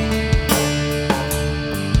name.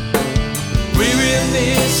 We're in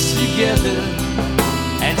this together,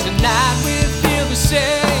 and tonight we feel the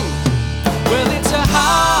same. Well, it's a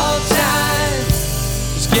hard time,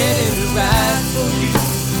 it's getting it right for you,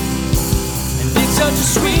 and it's such a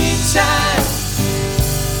sweet time,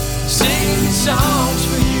 singing these songs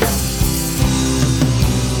for you.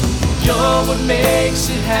 You're what makes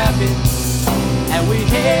it happen, and we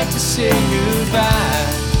hate to say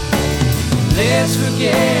goodbye. Let's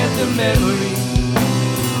forget the memory,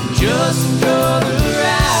 just enjoy the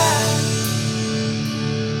ride.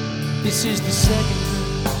 This is the second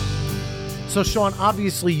verse. So, Sean,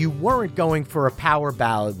 obviously you weren't going for a power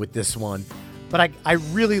ballad with this one, but I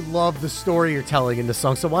really love the story you're telling in the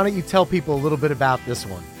song. So why don't you tell people a little bit about this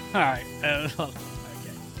one? All right. Okay.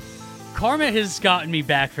 Karma has gotten me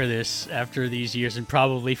back for this after these years, and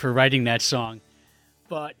probably for writing that song.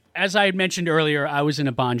 But as I had mentioned earlier, I was in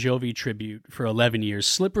a Bon Jovi tribute for 11 years,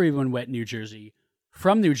 Slippery When Wet, New Jersey.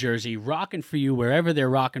 From New Jersey, rocking for you wherever they're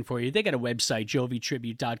rocking for you. They got a website,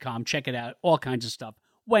 jovitribute.com. Check it out. All kinds of stuff.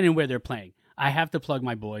 When and where they're playing. I have to plug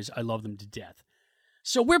my boys. I love them to death.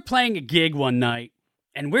 So we're playing a gig one night,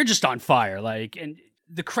 and we're just on fire. And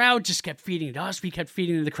the crowd just kept feeding it to us. We kept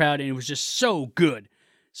feeding it to the crowd, and it was just so good.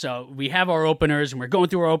 So we have our openers, and we're going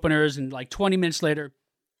through our openers, and like 20 minutes later,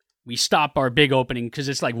 we stop our big opening because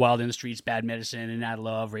it's like Wild in the Streets, Bad Medicine, and Out of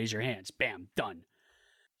Love, Raise Your Hands. Bam, done.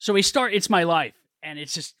 So we start It's My Life, and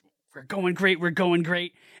it's just, we're going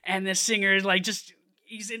great. And the singer is like,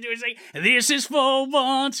 he's into it, he's like, this is for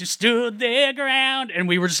ones who stood their ground. And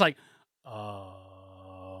we were just like,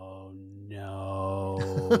 oh,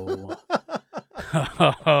 no.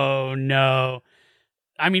 Oh, no.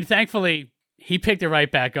 I mean, thankfully, he picked it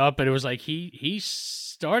right back up, but it was like he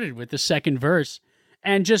started with the second verse.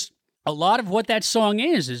 And just a lot of what that song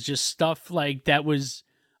is just stuff like that was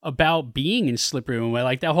about being in Slippery When Wet.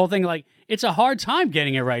 Like that whole thing, like, it's a hard time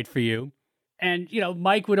getting it right for you. And,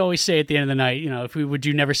 Mike would always say at the end of the night, if we would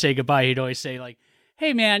do Never Say Goodbye, he'd always say like,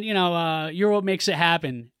 hey man, you're what makes it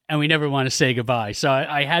happen. And we never want to say goodbye. So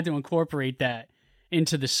I had to incorporate that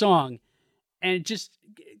into the song. And just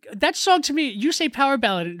that song to me, you say power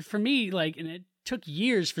ballad, and for me, like, and it took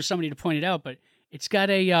years for somebody to point it out, but it's got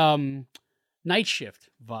a Night Shift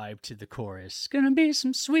vibe to the chorus. It's gonna be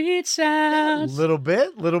some sweet sounds. Little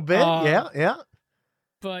bit. Yeah.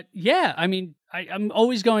 But yeah, I mean, I'm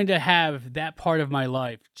always going to have that part of my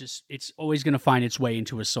life. Just, it's always going to find its way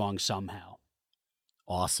into a song somehow.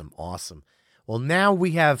 Awesome. Well, now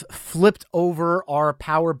we have flipped over our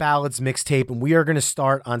Power Ballads mixtape, and we are going to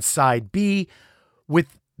start on side B.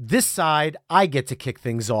 With this side, I get to kick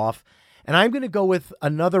things off, and I'm going to go with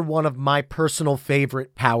another one of my personal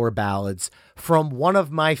favorite power ballads from one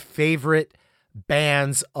of my favorite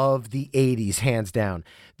bands of the 80s, hands down.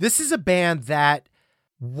 This is a band that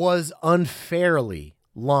was unfairly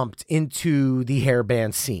lumped into the hair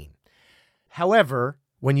band scene. However,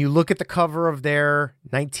 when you look at the cover of their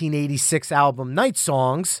 1986 album Night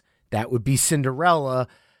Songs, that would be Cinderella,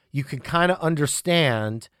 you can kind of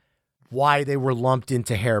understand why they were lumped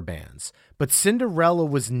into hair bands. But Cinderella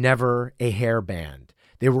was never a hair band.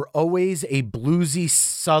 They were always a bluesy,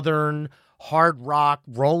 southern, hard rock,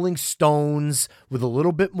 Rolling Stones with a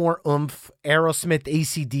little bit more oomph, Aerosmith,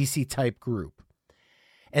 AC/DC type group.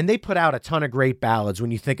 And they put out a ton of great ballads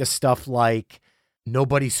when you think of stuff like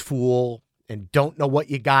Nobody's Fool and Don't Know What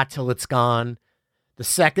You Got Till It's Gone. The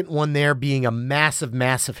second one there being a massive,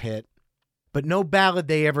 massive hit. But no ballad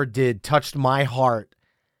they ever did touched my heart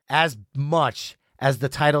as much as the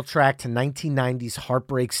title track to 1990's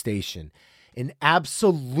Heartbreak Station. An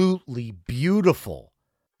absolutely beautiful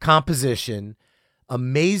composition,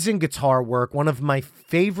 amazing guitar work, one of my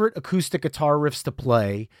favorite acoustic guitar riffs to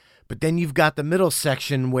play. But then you've got the middle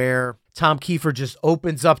section where Tom Kiefer just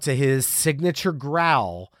opens up to his signature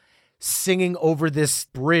growl, singing over this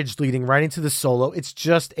bridge leading right into the solo. It's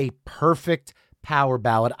just a perfect power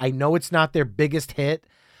ballad. I know it's not their biggest hit,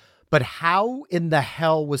 but how in the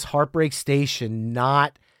hell was Heartbreak Station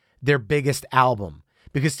not their biggest album?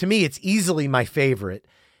 Because to me, it's easily my favorite.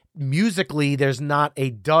 Musically, there's not a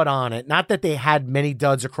dud on it. Not that they had many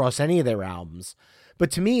duds across any of their albums,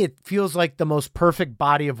 but to me, it feels like the most perfect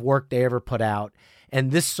body of work they ever put out.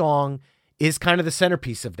 And this song is kind of the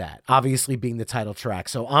centerpiece of that, obviously being the title track.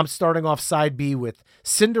 So I'm starting off side B with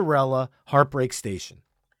Cinderella, Heartbreak Station.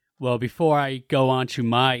 Well, before I go on to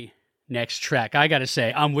my next track, I got to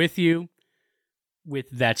say, I'm with you with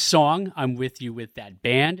that song. I'm with you with that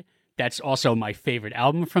band. That's also my favorite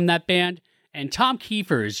album from that band. And Tom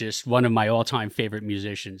Kiefer is just one of my all-time favorite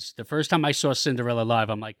musicians. The first time I saw Cinderella live,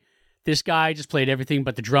 I'm like, this guy just played everything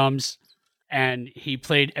but the drums, and he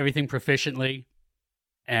played everything proficiently.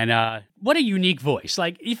 And what a unique voice.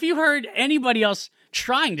 Like, if you heard anybody else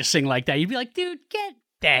trying to sing like that, you'd be like, dude, get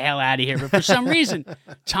the hell out of here. But for some reason,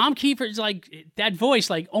 Tom Kiefer's like, that voice,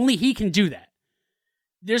 like, only he can do that.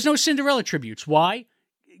 There's no Cinderella tributes. Why?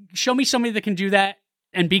 Show me somebody that can do that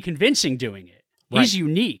and be convincing doing it. Right. He's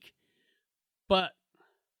unique. But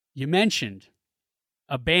you mentioned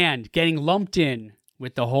a band getting lumped in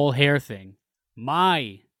with the whole hair thing.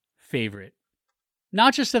 My favorite,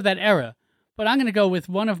 not just of that era, but I'm going to go with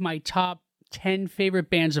one of my top 10 favorite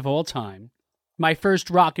bands of all time. My first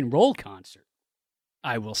rock and roll concert,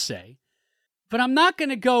 I will say. But I'm not going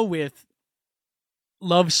to go with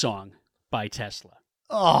Love Song by Tesla.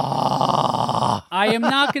 Oh. I am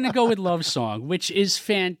not going to go with Love Song, which is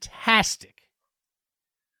fantastic.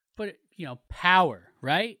 But, you know, power,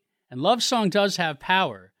 right? And Love Song does have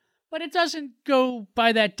power, but it doesn't go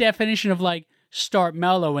by that definition of like start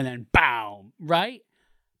mellow and then boom, right?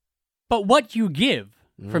 But What You Give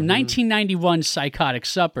from 1991's Psychotic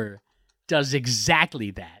Supper does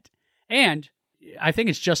exactly that. And I think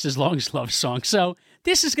it's just as long as Love Song. So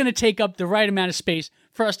this is going to take up the right amount of space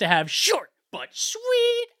for us to have short but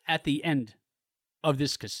sweet at the end of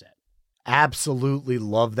this cassette. Absolutely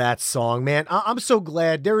love that song, man. I'm so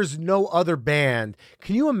glad there is no other band.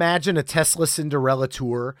 Can you imagine a Tesla Cinderella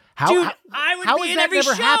tour? Dude, I would how be has at that every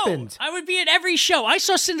never show. happened? I would be at every show. I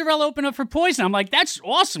saw Cinderella open up for Poison. I'm like, that's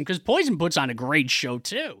awesome, because Poison puts on a great show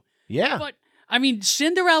too. Yeah. But, I mean,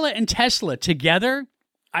 Cinderella and Tesla together,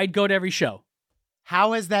 I'd go to every show.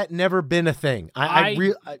 How has that never been a thing? I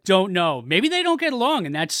don't know. Maybe they don't get along,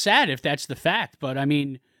 and that's sad if that's the fact. But, I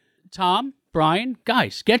mean, Tom, Brian,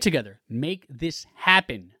 guys, get together. Make this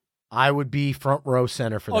happen. I would be front row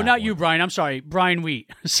center for that. Oh, not one. you, Brian. I'm sorry. Brian Wheat.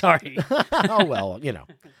 Sorry. Oh, well, you know.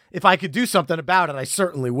 If I could do something about it, I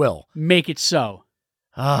certainly will. Make it so.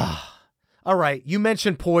 All right. You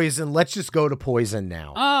mentioned Poison. Let's just go to Poison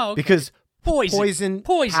now. Oh, okay. Because Poison.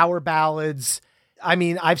 Power ballads. I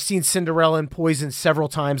mean, I've seen Cinderella and Poison several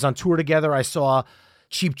times on tour together. I saw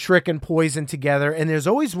Cheap Trick and Poison together. And there's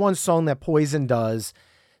always one song that Poison does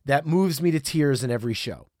that moves me to tears in every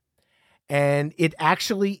show. And it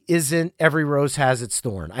actually isn't Every Rose Has Its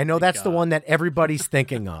Thorn. I know that's the one that everybody's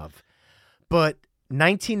thinking of. But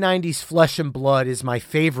 1990's Flesh and Blood is my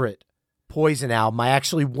favorite Poison album. I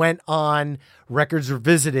actually went on Records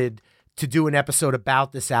Revisited to do an episode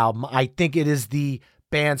about this album. I think it is the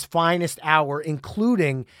band's finest hour,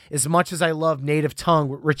 including, as much as I love Native Tongue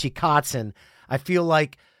with Richie Kotzen, I feel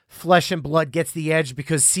like Flesh and Blood gets the edge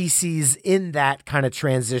because CeCe's in that kind of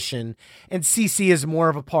transition, and CeCe is more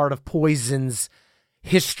of a part of Poison's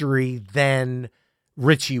history than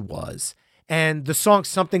Richie was. And the song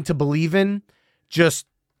Something to Believe In just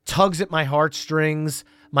tugs at my heartstrings.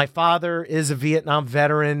 My father is a Vietnam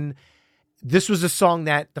veteran. This was a song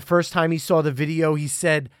that the first time he saw the video, he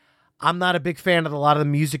said, I'm not a big fan of a lot of the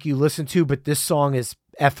music you listen to, but this song is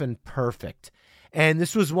effing perfect. And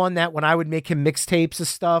this was one that when I would make him mixtapes of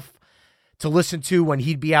stuff to listen to when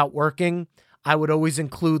he'd be out working, I would always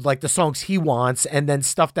include like the songs he wants and then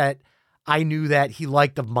stuff that I knew that he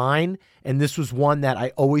liked of mine. And this was one that I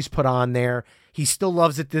always put on there. He still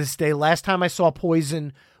loves it to this day. Last time I saw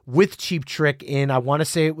Poison with Cheap Trick in, I want to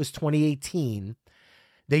say it was 2018.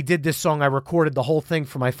 They did this song. I recorded the whole thing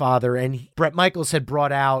for my father, and Bret Michaels had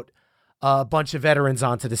brought out a bunch of veterans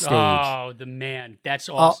onto the stage. Oh, the man. That's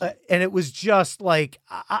awesome. And it was just like,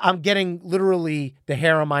 I'm getting literally the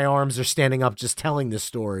hair on my arms are standing up just telling this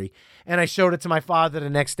story. And I showed it to my father the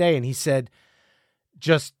next day, and he said,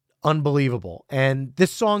 just unbelievable. And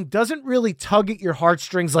this song doesn't really tug at your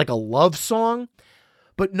heartstrings like a love song,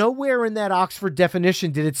 but nowhere in that Oxford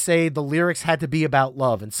definition did it say the lyrics had to be about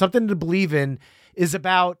love. And Something to Believe In is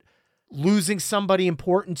about losing somebody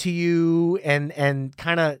important to you and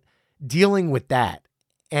kind of dealing with that.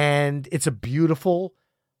 And it's a beautiful,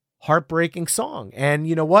 heartbreaking song. And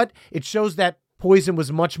you know what? It shows that Poison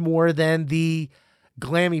was much more than the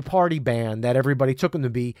glammy party band that everybody took them to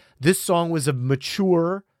be. This song was a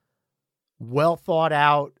mature, well thought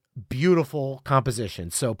out, beautiful composition.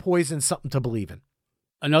 So Poison, Something to Believe In.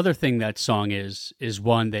 Another thing that song is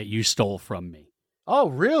one that you stole from me. Oh,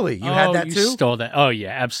 really? You had that you too? Stole that. Oh, yeah,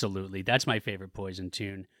 absolutely. That's my favorite Poison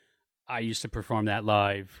tune. I used to perform that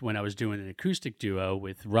live when I was doing an acoustic duo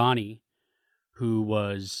with Ronnie, who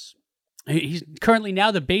he's currently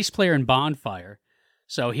now the bass player in Bonfire.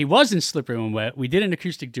 So he was in Slippery When Wet. We did an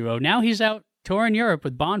acoustic duo. Now he's out touring Europe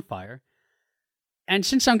with Bonfire. And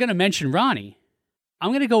since I'm going to mention Ronnie,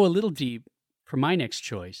 I'm going to go a little deep for my next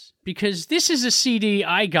choice, because this is a CD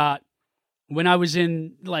I got when I was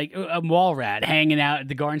in like a mall rat hanging out at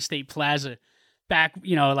the Garden State Plaza. Back,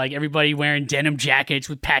 like everybody wearing denim jackets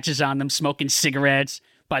with patches on them, smoking cigarettes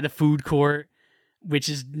by the food court, which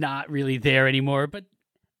is not really there anymore. But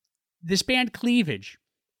this band Cleavage,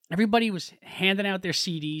 everybody was handing out their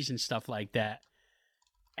CDs and stuff like that.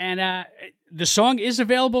 And the song is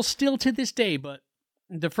available still to this day, but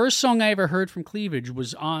the first song I ever heard from Cleavage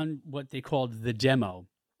was on what they called the demo.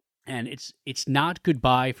 And it's Not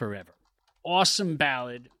Goodbye Forever. Awesome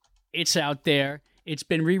ballad. It's out there. It's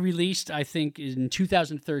been re-released, I think, in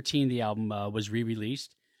 2013, the album was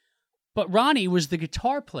re-released. But Ronnie was the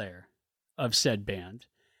guitar player of said band.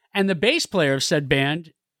 And the bass player of said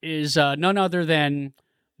band is none other than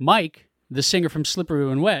Mike, the singer from Slippery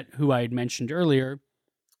When Wet, who I had mentioned earlier,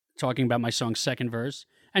 talking about my song's second verse,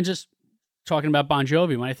 and just talking about Bon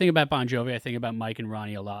Jovi. When I think about Bon Jovi, I think about Mike and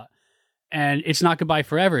Ronnie a lot. And It's Not Goodbye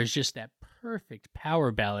Forever is just that perfect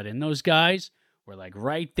power ballad. And those guys were like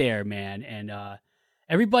right there, man. And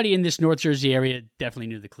everybody in this North Jersey area definitely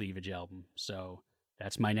knew the Cleavage album. So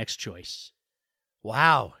that's my next choice.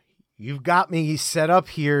 Wow. You've got me set up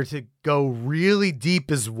here to go really deep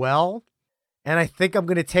as well. And I think I'm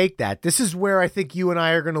going to take that. This is where I think you and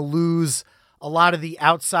I are going to lose a lot of the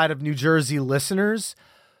outside of New Jersey listeners.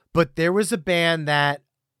 But there was a band that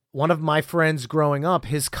one of my friends growing up,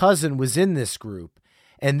 his cousin was in this group.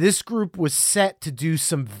 And this group was set to do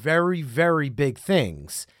some very, very big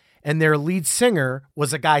things. And their lead singer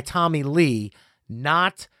was a guy, Tommy Lee,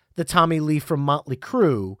 not the Tommy Lee from Motley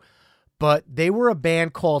Crue, but they were a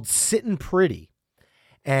band called Sittin' Pretty.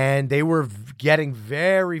 And they were getting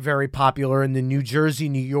very, very popular in the New Jersey,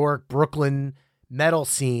 New York, Brooklyn metal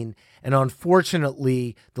scene. And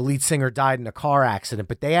unfortunately, the lead singer died in a car accident.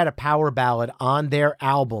 But they had a power ballad on their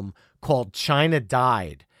album called China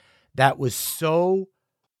Died that was so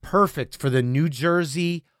perfect for the New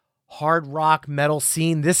Jersey hard rock metal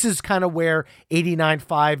scene. This is kind of where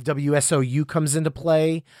 89.5 WSOU comes into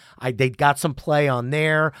play. They got some play on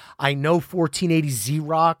there. I know 1480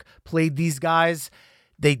 Z-Rock played these guys.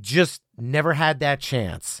 They just never had that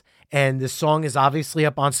chance. And the song is obviously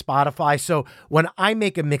up on Spotify. So when I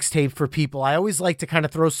make a mixtape for people, I always like to kind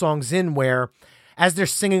of throw songs in where, as they're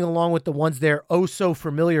singing along with the ones they're oh so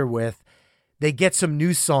familiar with, they get some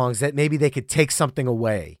new songs that maybe they could take something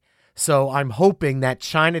away. So I'm hoping that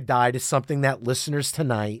China Died is something that listeners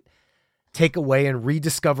tonight take away and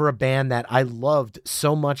rediscover a band that I loved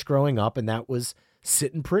so much growing up, and that was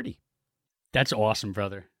Sittin' Pretty. That's awesome,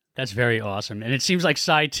 brother. That's very awesome. And it seems like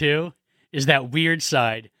side 2 is that weird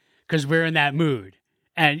side, because we're in that mood.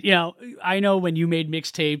 And, I know when you made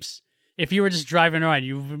mixtapes, if you were just driving around,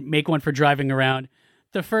 you make one for driving around,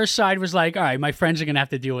 the first side was like, all right, my friends are going to have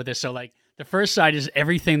to deal with this. So, like, the first side is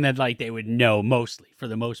everything that, like, they would know mostly, for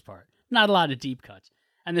the most part. Not a lot of deep cuts.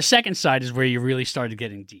 And the second side is where you really started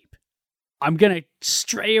getting deep. I'm going to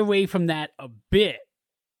stray away from that a bit.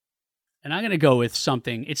 And I'm going to go with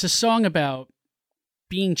something. It's a song about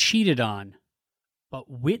being cheated on, but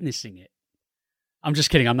witnessing it. I'm just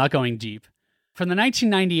kidding. I'm not going deep. From the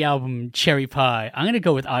 1990 album Cherry Pie, I'm going to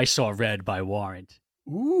go with I Saw Red by Warrant.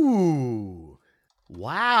 Ooh.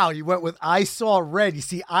 Wow. You went with I Saw Red. You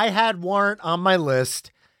see, I had Warrant on my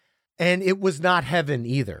list, and it was not heaven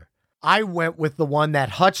either. I went with the one that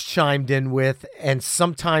Hutch chimed in with, and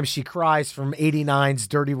Sometimes She Cries from 89's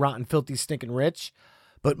Dirty, Rotten, Filthy, Stinkin' Rich.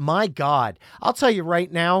 But my God, I'll tell you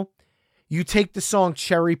right now, you take the song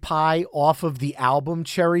Cherry Pie off of the album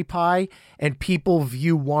Cherry Pie, and people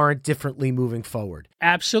view Warrant differently moving forward.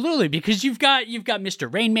 Absolutely, because you've got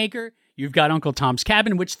Mr. Rainmaker, you've got Uncle Tom's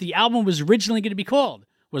Cabin, which the album was originally going to be called,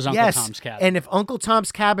 was Uncle Tom's Cabin. And if Uncle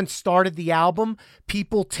Tom's Cabin started the album,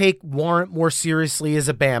 people take Warrant more seriously as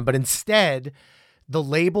a band. But instead, the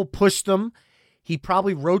label pushed them. He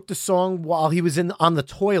probably wrote the song while he was on the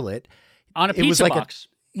toilet. On a pizza box.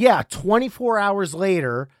 24 hours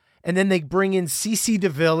later, and then they bring in CeCe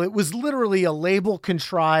DeVille. It was literally a label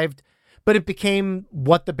contrived, but it became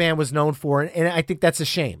what the band was known for. And I think that's a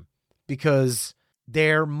shame because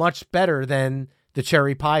they're much better than the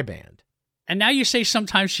Cherry Pie Band. And now you say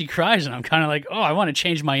Sometimes She Cries, and I'm kind of like, oh, I want to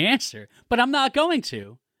change my answer. But I'm not going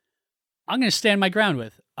to. I'm going to stand my ground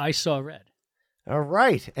with I Saw Red. All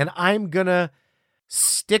right. And I'm going to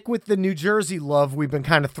stick with the New Jersey love we've been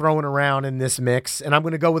kind of throwing around in this mix. And I'm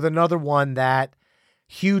going to go with another one that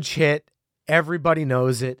huge hit. Everybody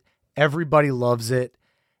knows it. Everybody loves it.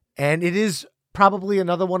 And it is probably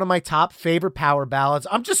another one of my top favorite power ballads.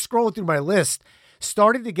 I'm just scrolling through my list,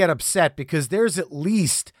 starting to get upset because there's at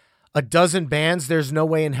least a dozen bands There's No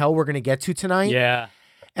Way in Hell we're going to get to tonight. Yeah.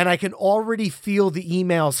 And I can already feel the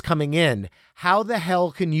emails coming in. How the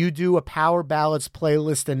hell can you do a power ballads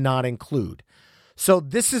playlist and not include? So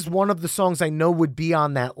this is one of the songs I know would be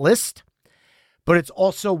on that list, but it's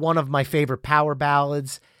also one of my favorite power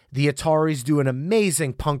ballads. The Ataris do an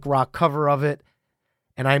amazing punk rock cover of it.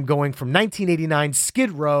 And I'm going from 1989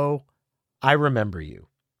 Skid Row, I Remember You.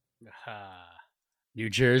 New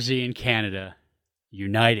Jersey and Canada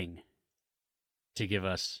uniting to give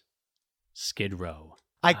us Skid Row.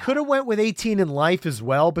 I could have went with 18 in Life as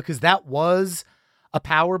well because that was a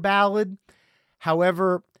power ballad.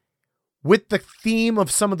 However, with the theme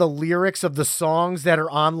of some of the lyrics of the songs that are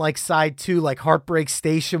on like side 2, like Heartbreak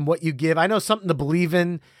Station, What You Give, I know Something to Believe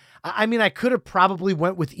in. I mean, I could have probably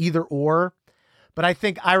went with either or, but I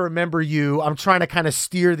think I Remember You. I'm trying to kind of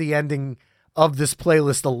steer the ending of this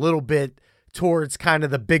playlist a little bit towards kind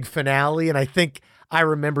of the big finale. And I think I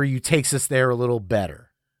Remember You takes us there a little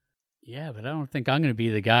better. Yeah, but I don't think I'm going to be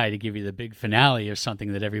the guy to give you the big finale of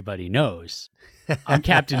something that everybody knows. I'm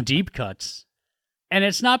Captain Deep Cuts. And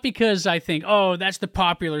it's not because I think, oh, that's the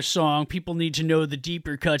popular song. People need to know the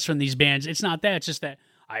deeper cuts from these bands. It's not that. It's just that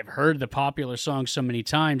I've heard the popular song so many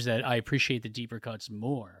times that I appreciate the deeper cuts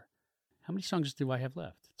more. How many songs do I have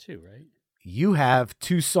left? 2, right? You have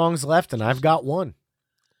 2 songs left, and I've got 1.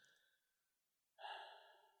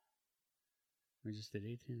 We just did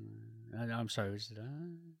 18. I'm sorry. We just did,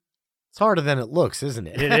 It's harder than it looks, isn't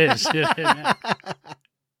it? It is. All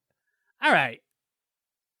right.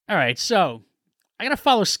 So I got to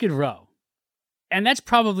follow Skid Row. And that's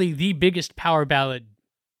probably the biggest power ballad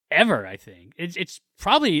ever, I think. It's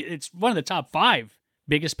one of the top 5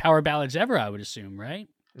 biggest power ballads ever, I would assume, right?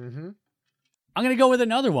 Mm-hmm. I'm going to go with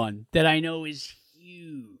another one that I know is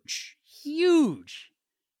huge.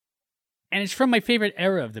 And it's from my favorite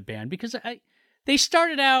era of the band because they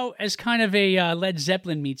started out as kind of a Led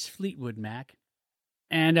Zeppelin meets Fleetwood Mac.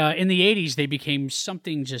 And in the 80s, they became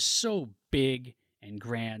something just so big and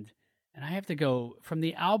grand. And I have to go from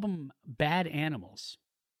the album Bad Animals.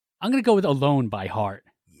 I'm going to go with Alone by Heart.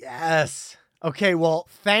 Yes. Okay, well,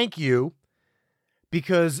 thank you.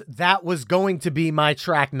 Because that was going to be my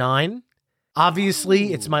track 9.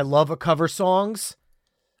 Obviously, It's my love of cover songs.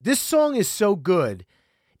 This song is so good.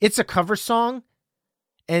 It's a cover song.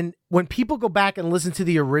 And when people go back and listen to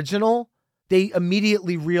the original, they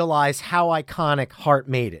immediately realize how iconic Heart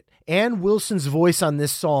made it. Ann Wilson's voice on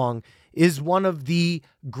this song is one of the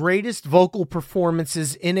greatest vocal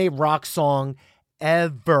performances in a rock song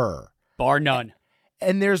ever. Bar none.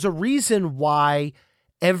 And there's a reason why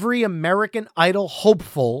every American Idol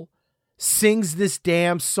hopeful sings this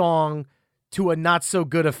damn song to a not so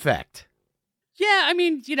good effect. Yeah, I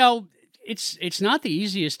mean, it's not the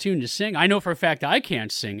easiest tune to sing. I know for a fact I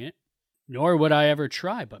can't sing it, nor would I ever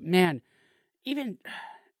try. But man, even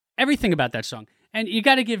everything about that song. And you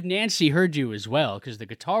got to give Nancy her due as well, because the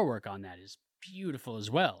guitar work on that is beautiful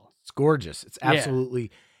as well. It's gorgeous. It's absolutely. Yeah.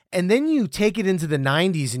 And then you take it into the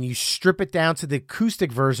 90s and you strip it down to the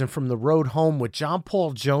acoustic version from The Road Home with John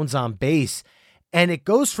Paul Jones on bass. And it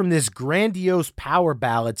goes from this grandiose power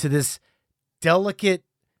ballad to this delicate,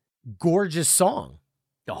 gorgeous song.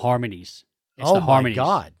 The harmonies. Oh my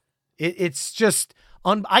God. It's just,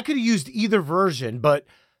 I could have used either version, but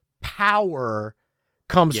power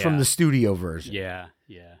comes from the studio version. Yeah.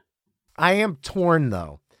 I am torn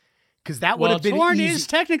though, because that would Well, have been Torn easy. is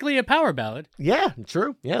technically a power ballad. Yeah,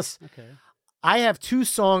 true. Yes. Okay. I have two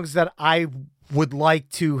songs that I would like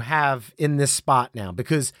to have in this spot now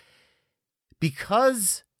because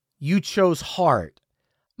you chose Heart.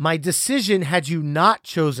 My decision, had you not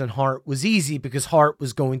chosen Heart, was easy because Heart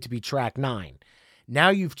was going to be track 9. Now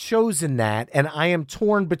you've chosen that, and I am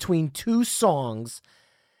torn between two songs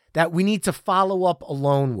that we need to follow up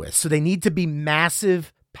Alone with. So they need to be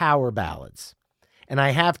massive power ballads. And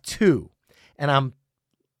I have two, and I'm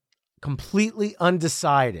completely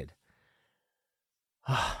undecided.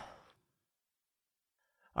 All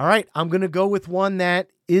right, I'm going to go with one that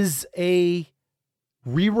is a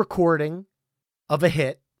re-recording of a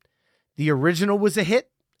hit. The original was a hit.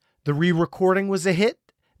 The re-recording was a hit.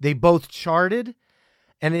 They both charted.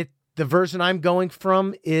 And the version I'm going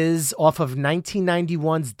from is off of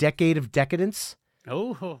 1991's Decade of Decadence.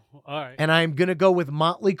 Oh, all right. And I'm going to go with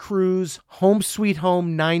Motley Crue's Home Sweet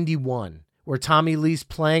Home 91, where Tommy Lee's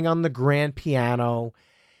playing on the grand piano.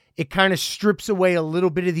 It kind of strips away a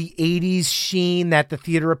little bit of the 80s sheen that the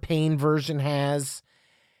Theater of Pain version has.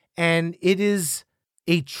 And it is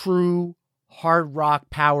a true hard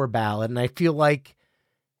rock power ballad. And I feel like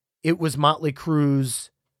it was Motley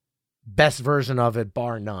Crue's best version of it,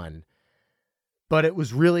 bar none. But it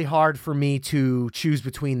was really hard for me to choose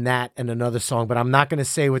between that and another song. But I'm not going to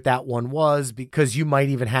say what that one was because you might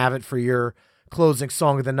even have it for your closing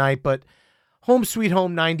song of the night. But Home Sweet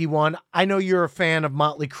Home 91, I know you're a fan of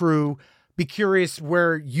Motley Crue. Be curious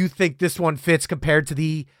where you think this one fits compared to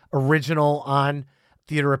the original on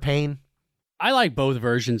Theater of Pain. I like both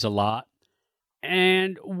versions a lot.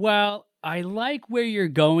 And while I like where you're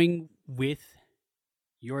going with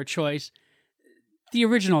your choice, the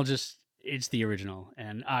original it's the original.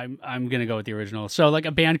 And I'm going to go with the original. So like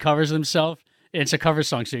a band covers themselves, it's a cover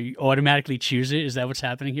song, so you automatically choose it. Is that what's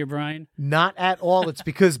happening here, Brian? Not at all. It's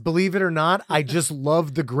because, believe it or not, I just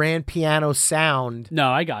love the grand piano sound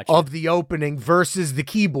No, I got you. of the opening versus the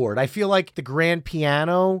keyboard. I feel like the grand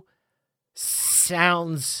piano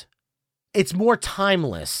sounds, it's more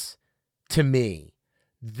timeless to me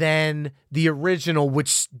than the original,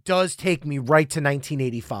 which does take me right to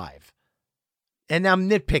 1985. And I'm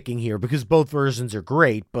nitpicking here because both versions are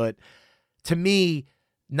great, but to me,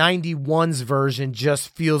 91's version just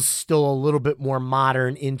feels still a little bit more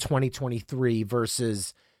modern in 2023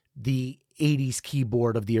 versus the 80s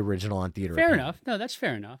keyboard of the original on Theater of Fair Pain. enough. No, that's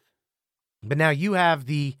fair enough. But now you have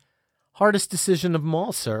the hardest decision of them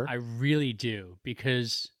all, sir. I really do,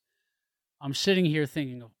 because I'm sitting here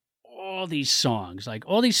thinking of all these songs like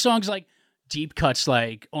deep cuts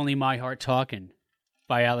like Only My Heart Talking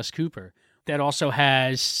by Alice Cooper that also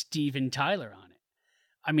has Steven Tyler on it.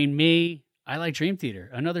 I mean, I like Dream Theater.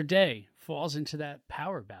 Another Day falls into that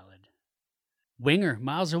power ballad. Winger,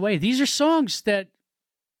 Miles Away. These are songs that,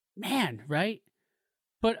 man, right?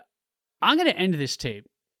 But I'm going to end this tape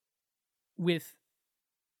with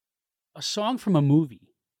a song from a movie,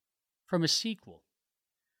 from a sequel,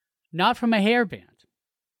 not from a hair band,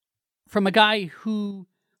 from a guy who,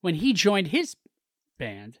 when he joined his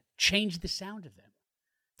band, changed the sound of them.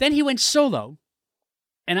 Then he went solo,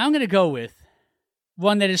 and I'm going to go with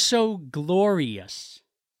one that is so glorious,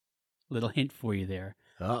 little hint for you there,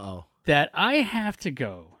 that I have to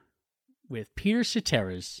go with Peter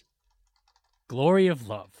Cetera's Glory of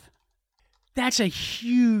Love. That's a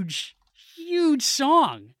huge, huge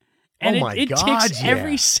song. And it ticks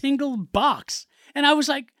every single box. And I was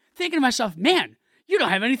like thinking to myself, man, you don't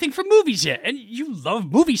have anything for movies yet. And you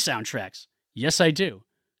love movie soundtracks. Yes, I do.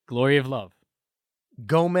 Glory of Love.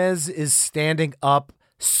 Gomez is standing up,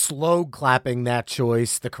 slow clapping that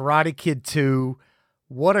choice. The Karate Kid 2.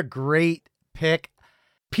 What a great pick.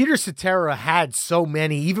 Peter Cetera had so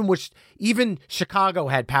many, even Chicago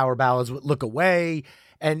had power ballads with Look Away.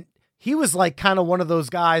 And he was like kind of one of those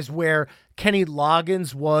guys where Kenny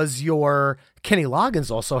Loggins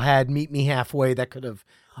also had Meet Me Halfway that could have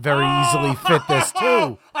very easily fit this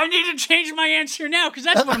too. I need to change my answer now because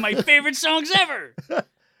that's one of my favorite songs ever.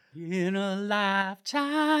 In a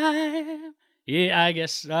lifetime. Yeah, I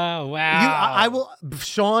guess. Oh, wow. I will,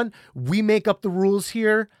 Sean, we make up the rules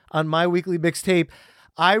here on My Weekly Mixtape.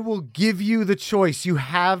 I will give you the choice.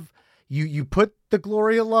 You put the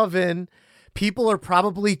Glory of Love in. People are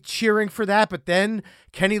probably cheering for that, but then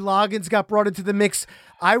Kenny Loggins got brought into the mix.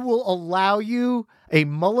 I will allow you a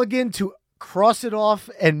mulligan to cross it off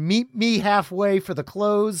and meet me halfway for the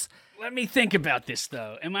close. Let me think about this,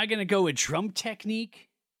 though. Am I going to go with drum technique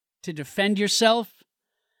to defend yourself?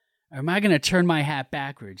 Or am I going to turn my hat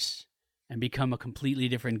backwards and become a completely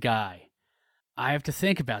different guy? I have to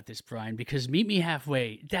think about this, Brian, because Meet Me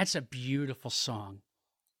Halfway, that's a beautiful song.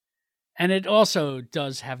 And it also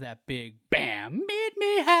does have that big bam, meet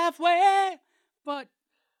me halfway. But,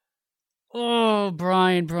 oh,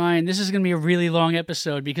 Brian, this is going to be a really long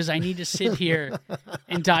episode because I need to sit here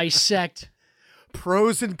and dissect.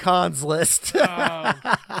 Pros and cons list.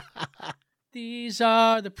 These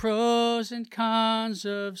are the pros and cons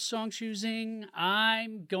of song choosing.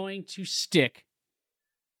 I'm going to stick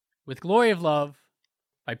with Glory of Love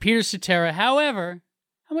by Peter Cetera. However,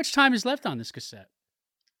 how much time is left on this cassette?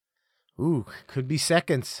 Ooh, could be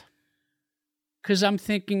seconds. Because I'm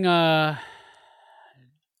thinking Dal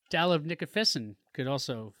of Nicophison could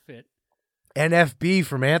also fit. NFB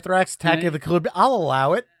from Anthrax, Attack of the Killer. I'll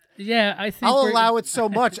allow it. Yeah, I think I'll allow it so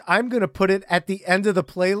much. I'm going to put it at the end of the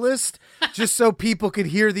playlist just so people could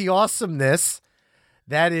hear the awesomeness.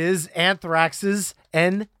 That is Anthrax's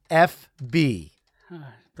NFB.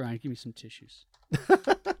 Brian, give me some tissues.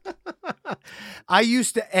 I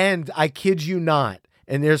used to end, I kid you not,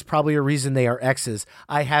 and there's probably a reason they are X's.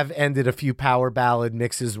 I have ended a few power ballad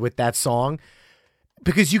mixes with that song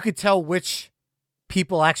because you could tell which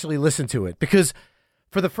people actually listen to it. Because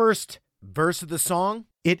for the first verse of the song,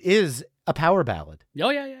 it is a power ballad. Oh,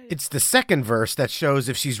 yeah. It's the second verse that shows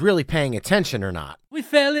if she's really paying attention or not. We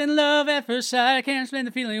fell in love at first sight. I can't explain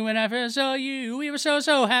the feeling when I first saw you. We were so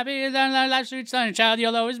happy. Life's sweet sunny child,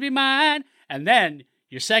 you'll always be mine. And then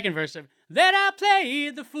your second verse of, then I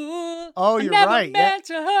played the fool. Oh, I you're never right. meant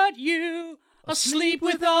to hurt you. I'll sleep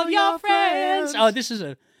with all your friends. Oh, this is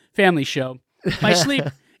a family show. My sleep,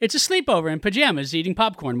 it's a sleepover in pajamas, eating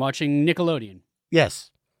popcorn, watching Nickelodeon.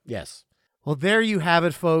 Yes. Well, there you have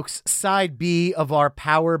it, folks. Side B of our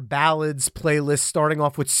Power Ballads playlist, starting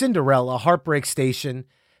off with Cinderella, Heartbreak Station,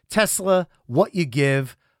 Tesla, What You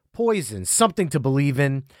Give, Poison, Something to Believe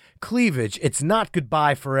in, Cleavage, It's Not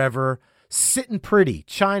Goodbye Forever, Sittin' Pretty,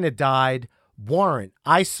 China Died, Warrant,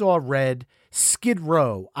 I Saw Red, Skid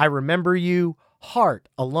Row, I Remember You, Heart,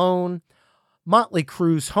 Alone, Motley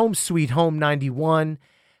Crue's Home Sweet Home 91,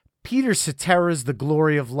 Peter Cetera's The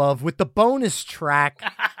Glory of Love, with the bonus track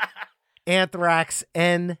Anthrax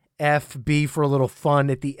NFB for a little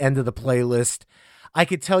fun at the end of the playlist. I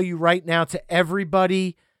could tell you right now to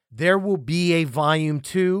everybody, there will be a volume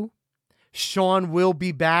 2. Sean will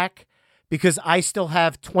be back because I still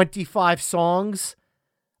have 25 songs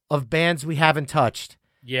of bands we haven't touched.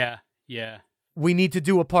 Yeah. We need to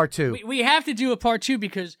do a part 2. We have to do a part 2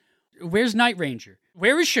 because where's Night Ranger?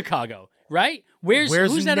 Where is Chicago? Right? Where's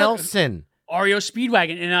who's that Nelson? REO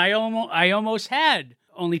Speedwagon. And I almost had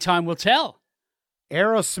Only Time Will Tell.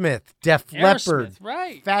 Aerosmith, Def Leppard,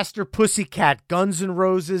 right. Faster Pussycat, Guns N'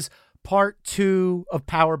 Roses. Part 2 of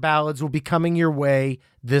Power Ballads will be coming your way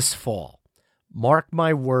this fall. Mark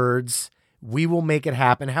my words, we will make it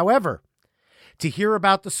happen. However, to hear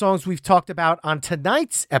about the songs we've talked about on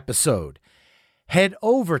tonight's episode, head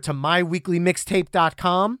over to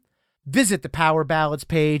myweeklymixtape.com, visit the Power Ballads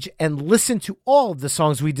page, and listen to all of the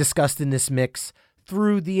songs we discussed in this mix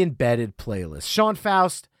through the embedded playlist. Sean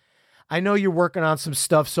Faust, I know you're working on some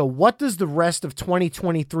stuff, so what does the rest of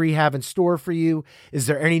 2023 have in store for you? Is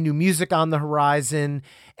there any new music on the horizon?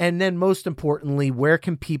 And then most importantly, where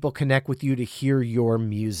can people connect with you to hear your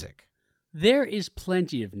music? There is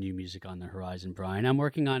plenty of new music on the horizon, Brian. I'm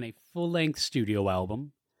working on a full-length studio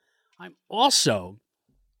album. I'm also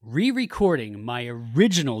re-recording my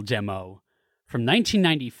original demo from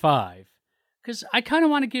 1995 because I kind of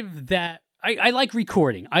want to give that. I like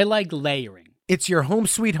recording. I like layering. It's your Home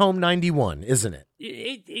Sweet Home 91, isn't it?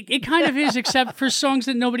 It kind of is, except for songs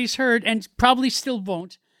that nobody's heard and probably still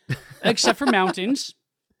won't, except for Mountains.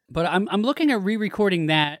 But I'm looking at re-recording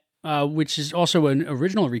that, which is also an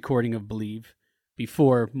original recording of Believe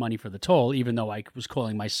before Money for the Toll, even though I was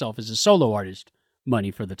calling myself as a solo artist Money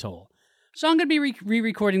for the Toll. So I'm going to be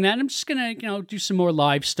re-recording that. And I'm just going to, do some more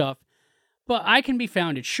live stuff. But I can be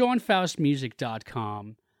found at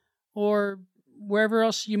SeanFaustMusic.com or wherever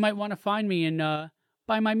else you might want to find me and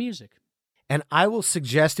buy my music. And I will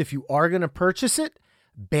suggest if you are going to purchase it,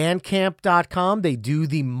 Bandcamp.com. They do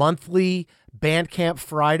the monthly Bandcamp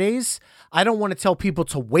Fridays. I don't want to tell people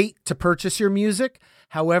to wait to purchase your music.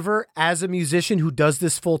 However, as a musician who does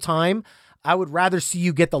this full time, I would rather see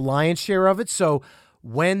you get the lion's share of it. So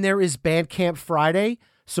when there is Bandcamp Friday,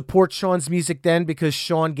 support Sean's music then because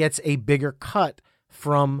Sean gets a bigger cut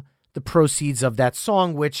from the proceeds of that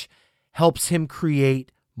song, which helps him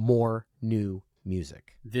create more new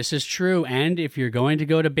music. This is true, and if you're going to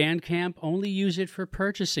go to Bandcamp, only use it for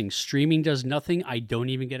purchasing. Streaming does nothing. I don't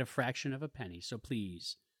even get a fraction of a penny, so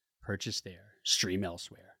please purchase there. Stream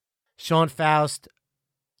elsewhere. Sean Faust,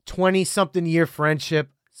 20-something year friendship,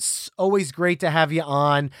 It's always great to have you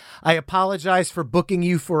on. I apologize for booking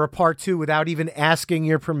you for a part 2 without even asking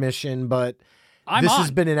your permission, but this has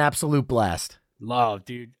been an absolute blast. Love,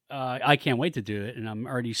 dude. I can't wait to do it, and I'm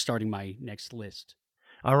already starting my next list.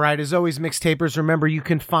 All right, as always, mixtapers, remember you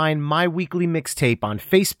can find My Weekly Mixtape on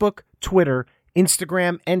Facebook, Twitter,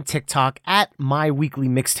 Instagram, and TikTok at My Weekly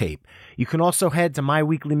Mixtape. You can also head to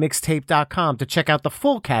myweeklymixtape.com to check out the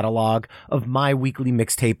full catalog of My Weekly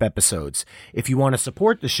Mixtape episodes. If you want to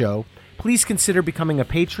support the show, please consider becoming a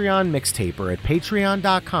Patreon mixtaper at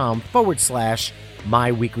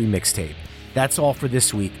patreon.com/My Weekly Mixtape. That's all for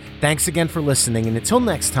this week. Thanks again for listening, and until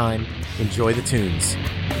next time, enjoy the tunes.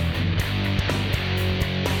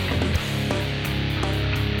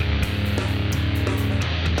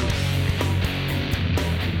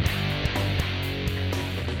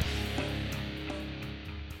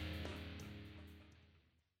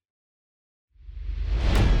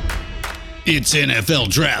 It's NFL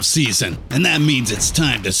draft season, and that means it's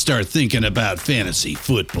time to start thinking about fantasy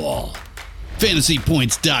football.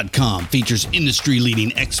 FantasyPoints.com features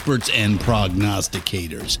industry-leading experts and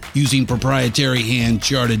prognosticators using proprietary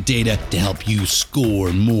hand-charted data to help you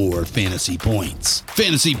score more fantasy points.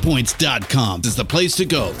 FantasyPoints.com is the place to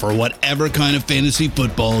go for whatever kind of fantasy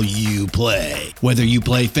football you play. Whether you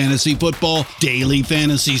play fantasy football, daily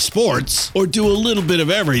fantasy sports, or do a little bit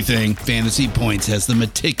of everything, Fantasy Points has the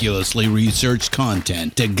meticulously researched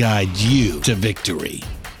content to guide you to victory.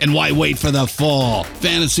 And why wait for the fall?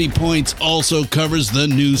 Fantasy Points also covers the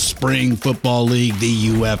new spring football league, the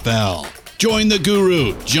UFL. Join the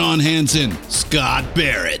guru, John Hansen, Scott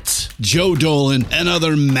Barrett, Joe Dolan, and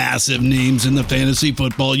other massive names in the fantasy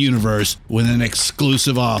football universe with an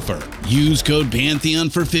exclusive offer. Use code Pantheon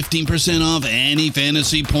for 15% off any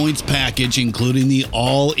Fantasy Points package, including the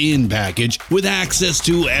all-in package, with access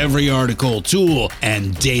to every article, tool,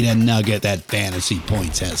 and data nugget that Fantasy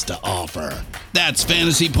Points has to offer. That's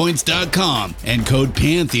FantasyPoints.com and code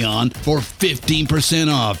Pantheon for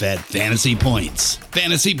 15% off at Fantasy Points.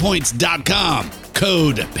 FantasyPoints.com,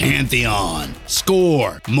 code Pantheon.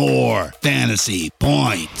 Score more fantasy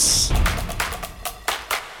points.